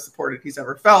 This is the most supported he's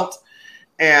ever felt.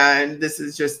 And this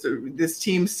is just, this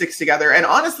team sticks together. And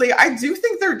honestly, I do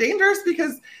think they're dangerous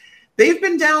because they've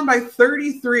been down by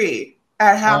 33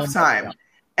 at halftime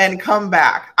and come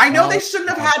back. I know they shouldn't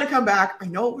have had to come back. I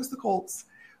know it was the Colts.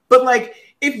 But like,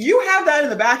 if you have that in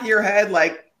the back of your head,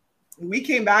 like, we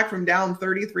came back from down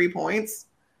 33 points,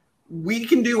 we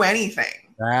can do anything.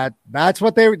 That's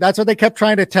what they kept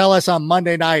trying to tell us on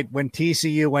Monday night when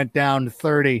TCU went down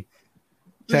 30.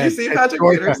 Did you see Patrick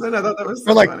Peterson? I thought that was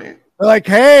so funny. They're like,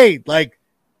 hey, like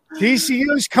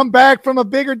TCU's come back from a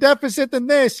bigger deficit than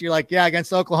this. You're like, yeah,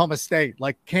 against Oklahoma State.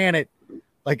 Like, can it?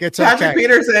 Like, it's Patrick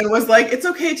Peterson was like, it's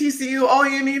okay, TCU. All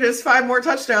you need is 5 more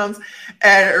touchdowns,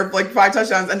 or like 5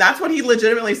 touchdowns. And that's what he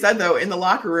legitimately said, though, in the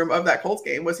locker room of that Colts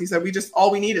game, was he said,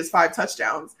 all we need is 5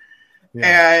 touchdowns.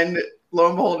 Yeah. And lo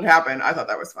and behold, it happened. I thought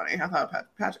that was funny. I thought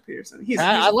Patrick Peterson.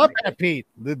 I love Pat Pete.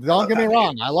 Don't get me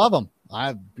wrong. I love him.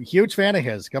 I'm a huge fan of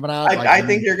his coming out. I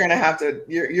think you're going to have to.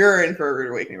 You're in for a rude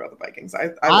awakening about the Vikings.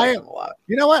 I like them a lot.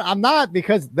 You know what? I'm not,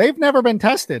 because they've never been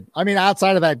tested. I mean,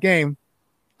 outside of that game,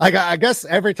 I guess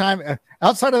every time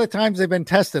outside of the times they've been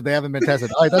tested, they haven't been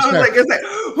tested. All right, that's fair.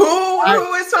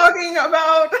 Who is talking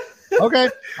about? Okay,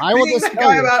 I will just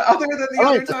tell you about other than the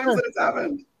other times that it's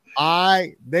happened.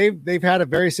 They've had a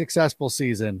very successful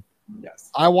season.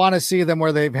 Yes. I want to see them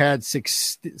where they've had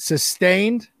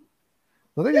sustained.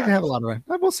 Well, they didn't have a lot of.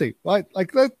 We'll see. Let's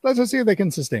just see if they can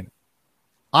sustain it.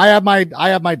 I have my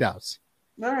doubts.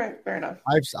 All right, fair enough.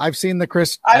 I've seen the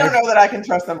Chris. I don't know that I can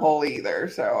trust them wholly either.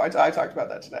 So I talked about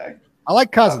that today. I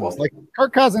like Cousins. Like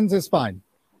Kirk Cousins is fine.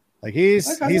 Like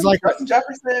he's like Justin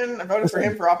Jefferson. I voted for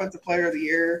him for Offensive Player of the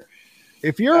Year.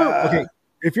 If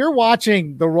you're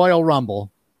watching the Royal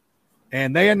Rumble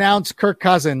and they announce Kirk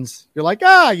Cousins, you're like,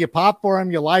 you pop for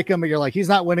him, you like him, but you're like, he's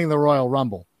not winning the Royal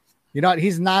Rumble. You know,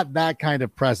 he's not that kind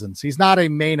of presence. He's not a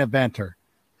main eventer.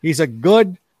 He's a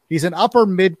good He's an upper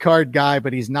mid-card guy,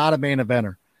 but he's not a main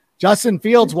eventer. Justin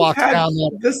Fields walks down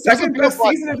the second best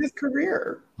season of his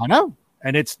career. I know.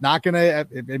 And it's not going to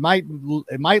 – it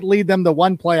might lead them to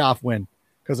one playoff win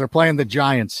because they're playing the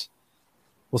Giants.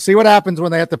 We'll see what happens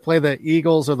when they have to play the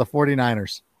Eagles or the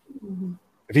 49ers. Mm-hmm.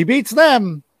 If he beats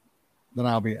them, then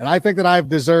I'll be – and I think that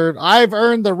I've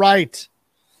earned the right.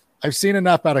 I've seen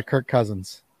enough out of Kirk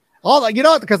Cousins.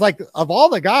 Because like of all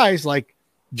the guys, like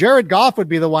Jared Goff would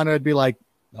be the one that would be like,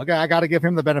 okay, I got to give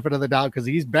him the benefit of the doubt because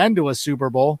he's been to a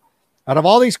Super Bowl. Out of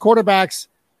all these quarterbacks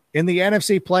in the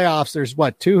NFC playoffs, there's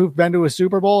two who've been to a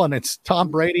Super Bowl, and it's Tom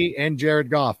Brady and Jared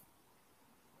Goff,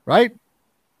 right?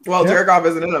 Well, Jared Goff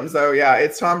isn't in them, so yeah,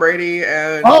 it's Tom Brady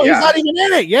and he's not even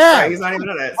in it. Yeah, he's not even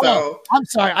in it. So I'm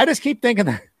sorry, I just keep thinking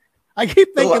that. I keep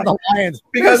thinking the Lions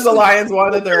because the Lions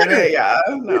wanted they're in it. Yeah,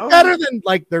 no. Better than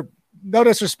like they're no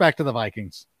disrespect to the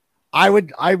Vikings. I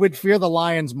would fear the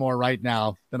Lions more right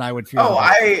now than I would fear. Oh,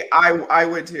 I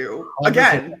would too.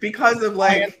 Again, because of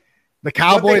like. The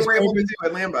Cowboys what they were able to do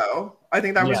at Lambeau. I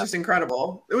think that was just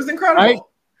incredible. It was incredible. Right?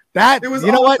 That it was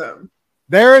you know awesome.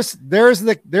 What? There's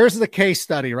the case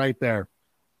study right there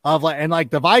of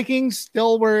the Vikings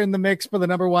still were in the mix for the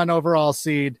number 1 overall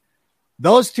seed.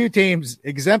 Those two teams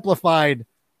exemplified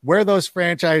where those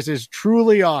franchises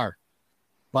truly are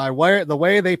by the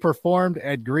way they performed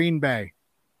at Green Bay.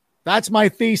 That's my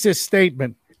thesis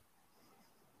statement.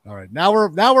 All right, now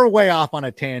we're way off on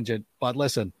a tangent, but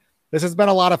listen. This has been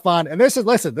a lot of fun. And this is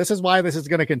why this is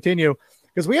going to continue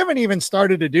because we haven't even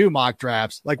started to do mock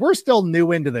drafts. Like we're still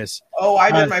new into this. Oh, I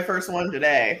did my first one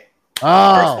today.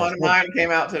 First one of mine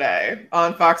came out today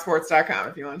on foxsports.com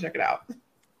if you want to check it out.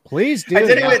 Please do. I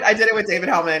did it with David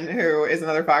Hellman, who is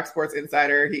another Fox Sports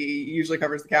insider. He usually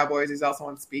covers the Cowboys. He's also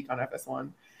on Speak on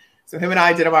FS1. So him and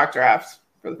I did a mock draft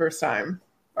for the first time.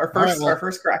 Our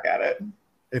first crack at it.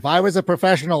 If I was a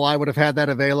professional, I would have had that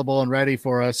available and ready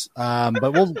for us.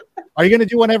 But are you going to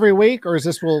do one every week, or is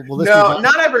this will this? No,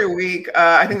 not every week.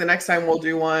 I think the next time we'll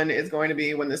do one is going to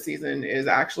be when the season is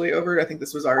actually over. I think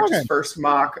this was our just first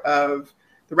mock of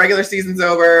the regular season's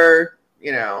over.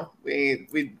 You know, we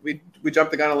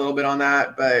jumped the gun a little bit on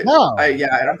that, but I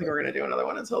don't think we're going to do another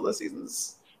one until the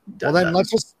season's done. Well, then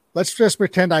let's just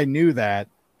pretend I knew that.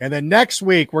 And then next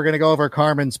week, we're going to go over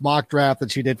Carmen's mock draft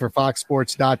that she did for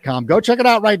foxsports.com. Go check it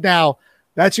out right now.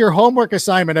 That's your homework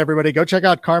assignment, everybody. Go check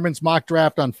out Carmen's mock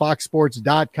draft on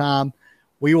foxsports.com.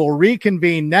 We will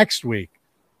reconvene next week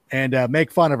and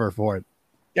make fun of her for it.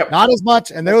 Yep. Not as much.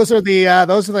 And those are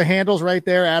the handles right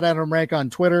there at Adam Rank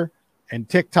on Twitter and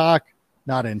TikTok,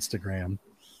 not Instagram.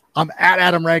 I'm at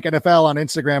Adam Rank NFL on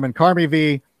Instagram and Carmi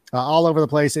V all over the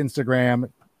place.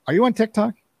 Instagram. Are you on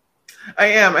TikTok? I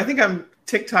am. I think I'm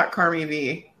TikTok Carmi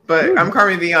V, but I'm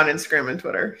Carmi V on Instagram and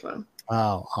Twitter. So.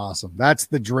 Oh, awesome. That's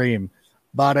the dream.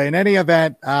 But in any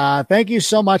event, thank you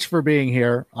so much for being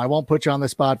here. I won't put you on the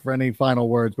spot for any final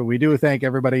words, but we do thank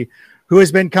everybody who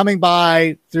has been coming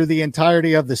by through the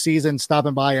entirety of the season,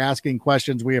 stopping by, asking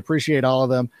questions. We appreciate all of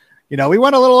them. You know, we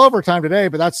went a little overtime today,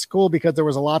 but that's cool because there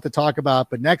was a lot to talk about.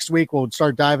 But next week, we'll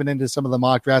start diving into some of the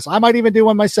mock drafts. I might even do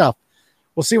one myself.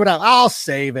 We'll see what I'll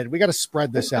save it. We got to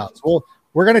spread this out. So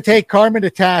we're going to take Carmen to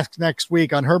task next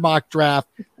week on her mock draft,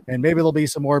 and maybe there'll be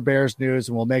some more Bears news,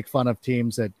 and we'll make fun of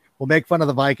teams that we'll make fun of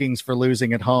the Vikings for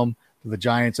losing at home to the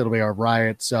Giants. It'll be our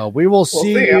riot. So we'll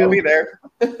see you. I'll be there.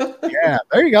 Yeah,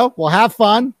 there you go. We'll have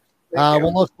fun.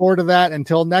 We'll look forward to that.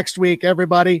 Until next week,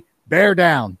 everybody, bear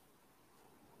down.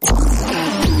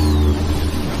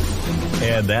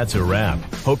 And that's a wrap.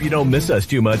 Hope you don't miss us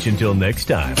too much until next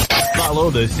time. Follow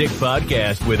the Sick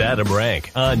Podcast with Adam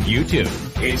Rank on YouTube,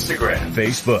 Instagram,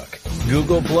 Facebook,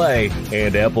 Google Play,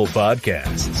 and Apple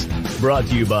Podcasts. Brought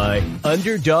to you by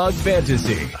Underdog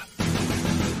Fantasy.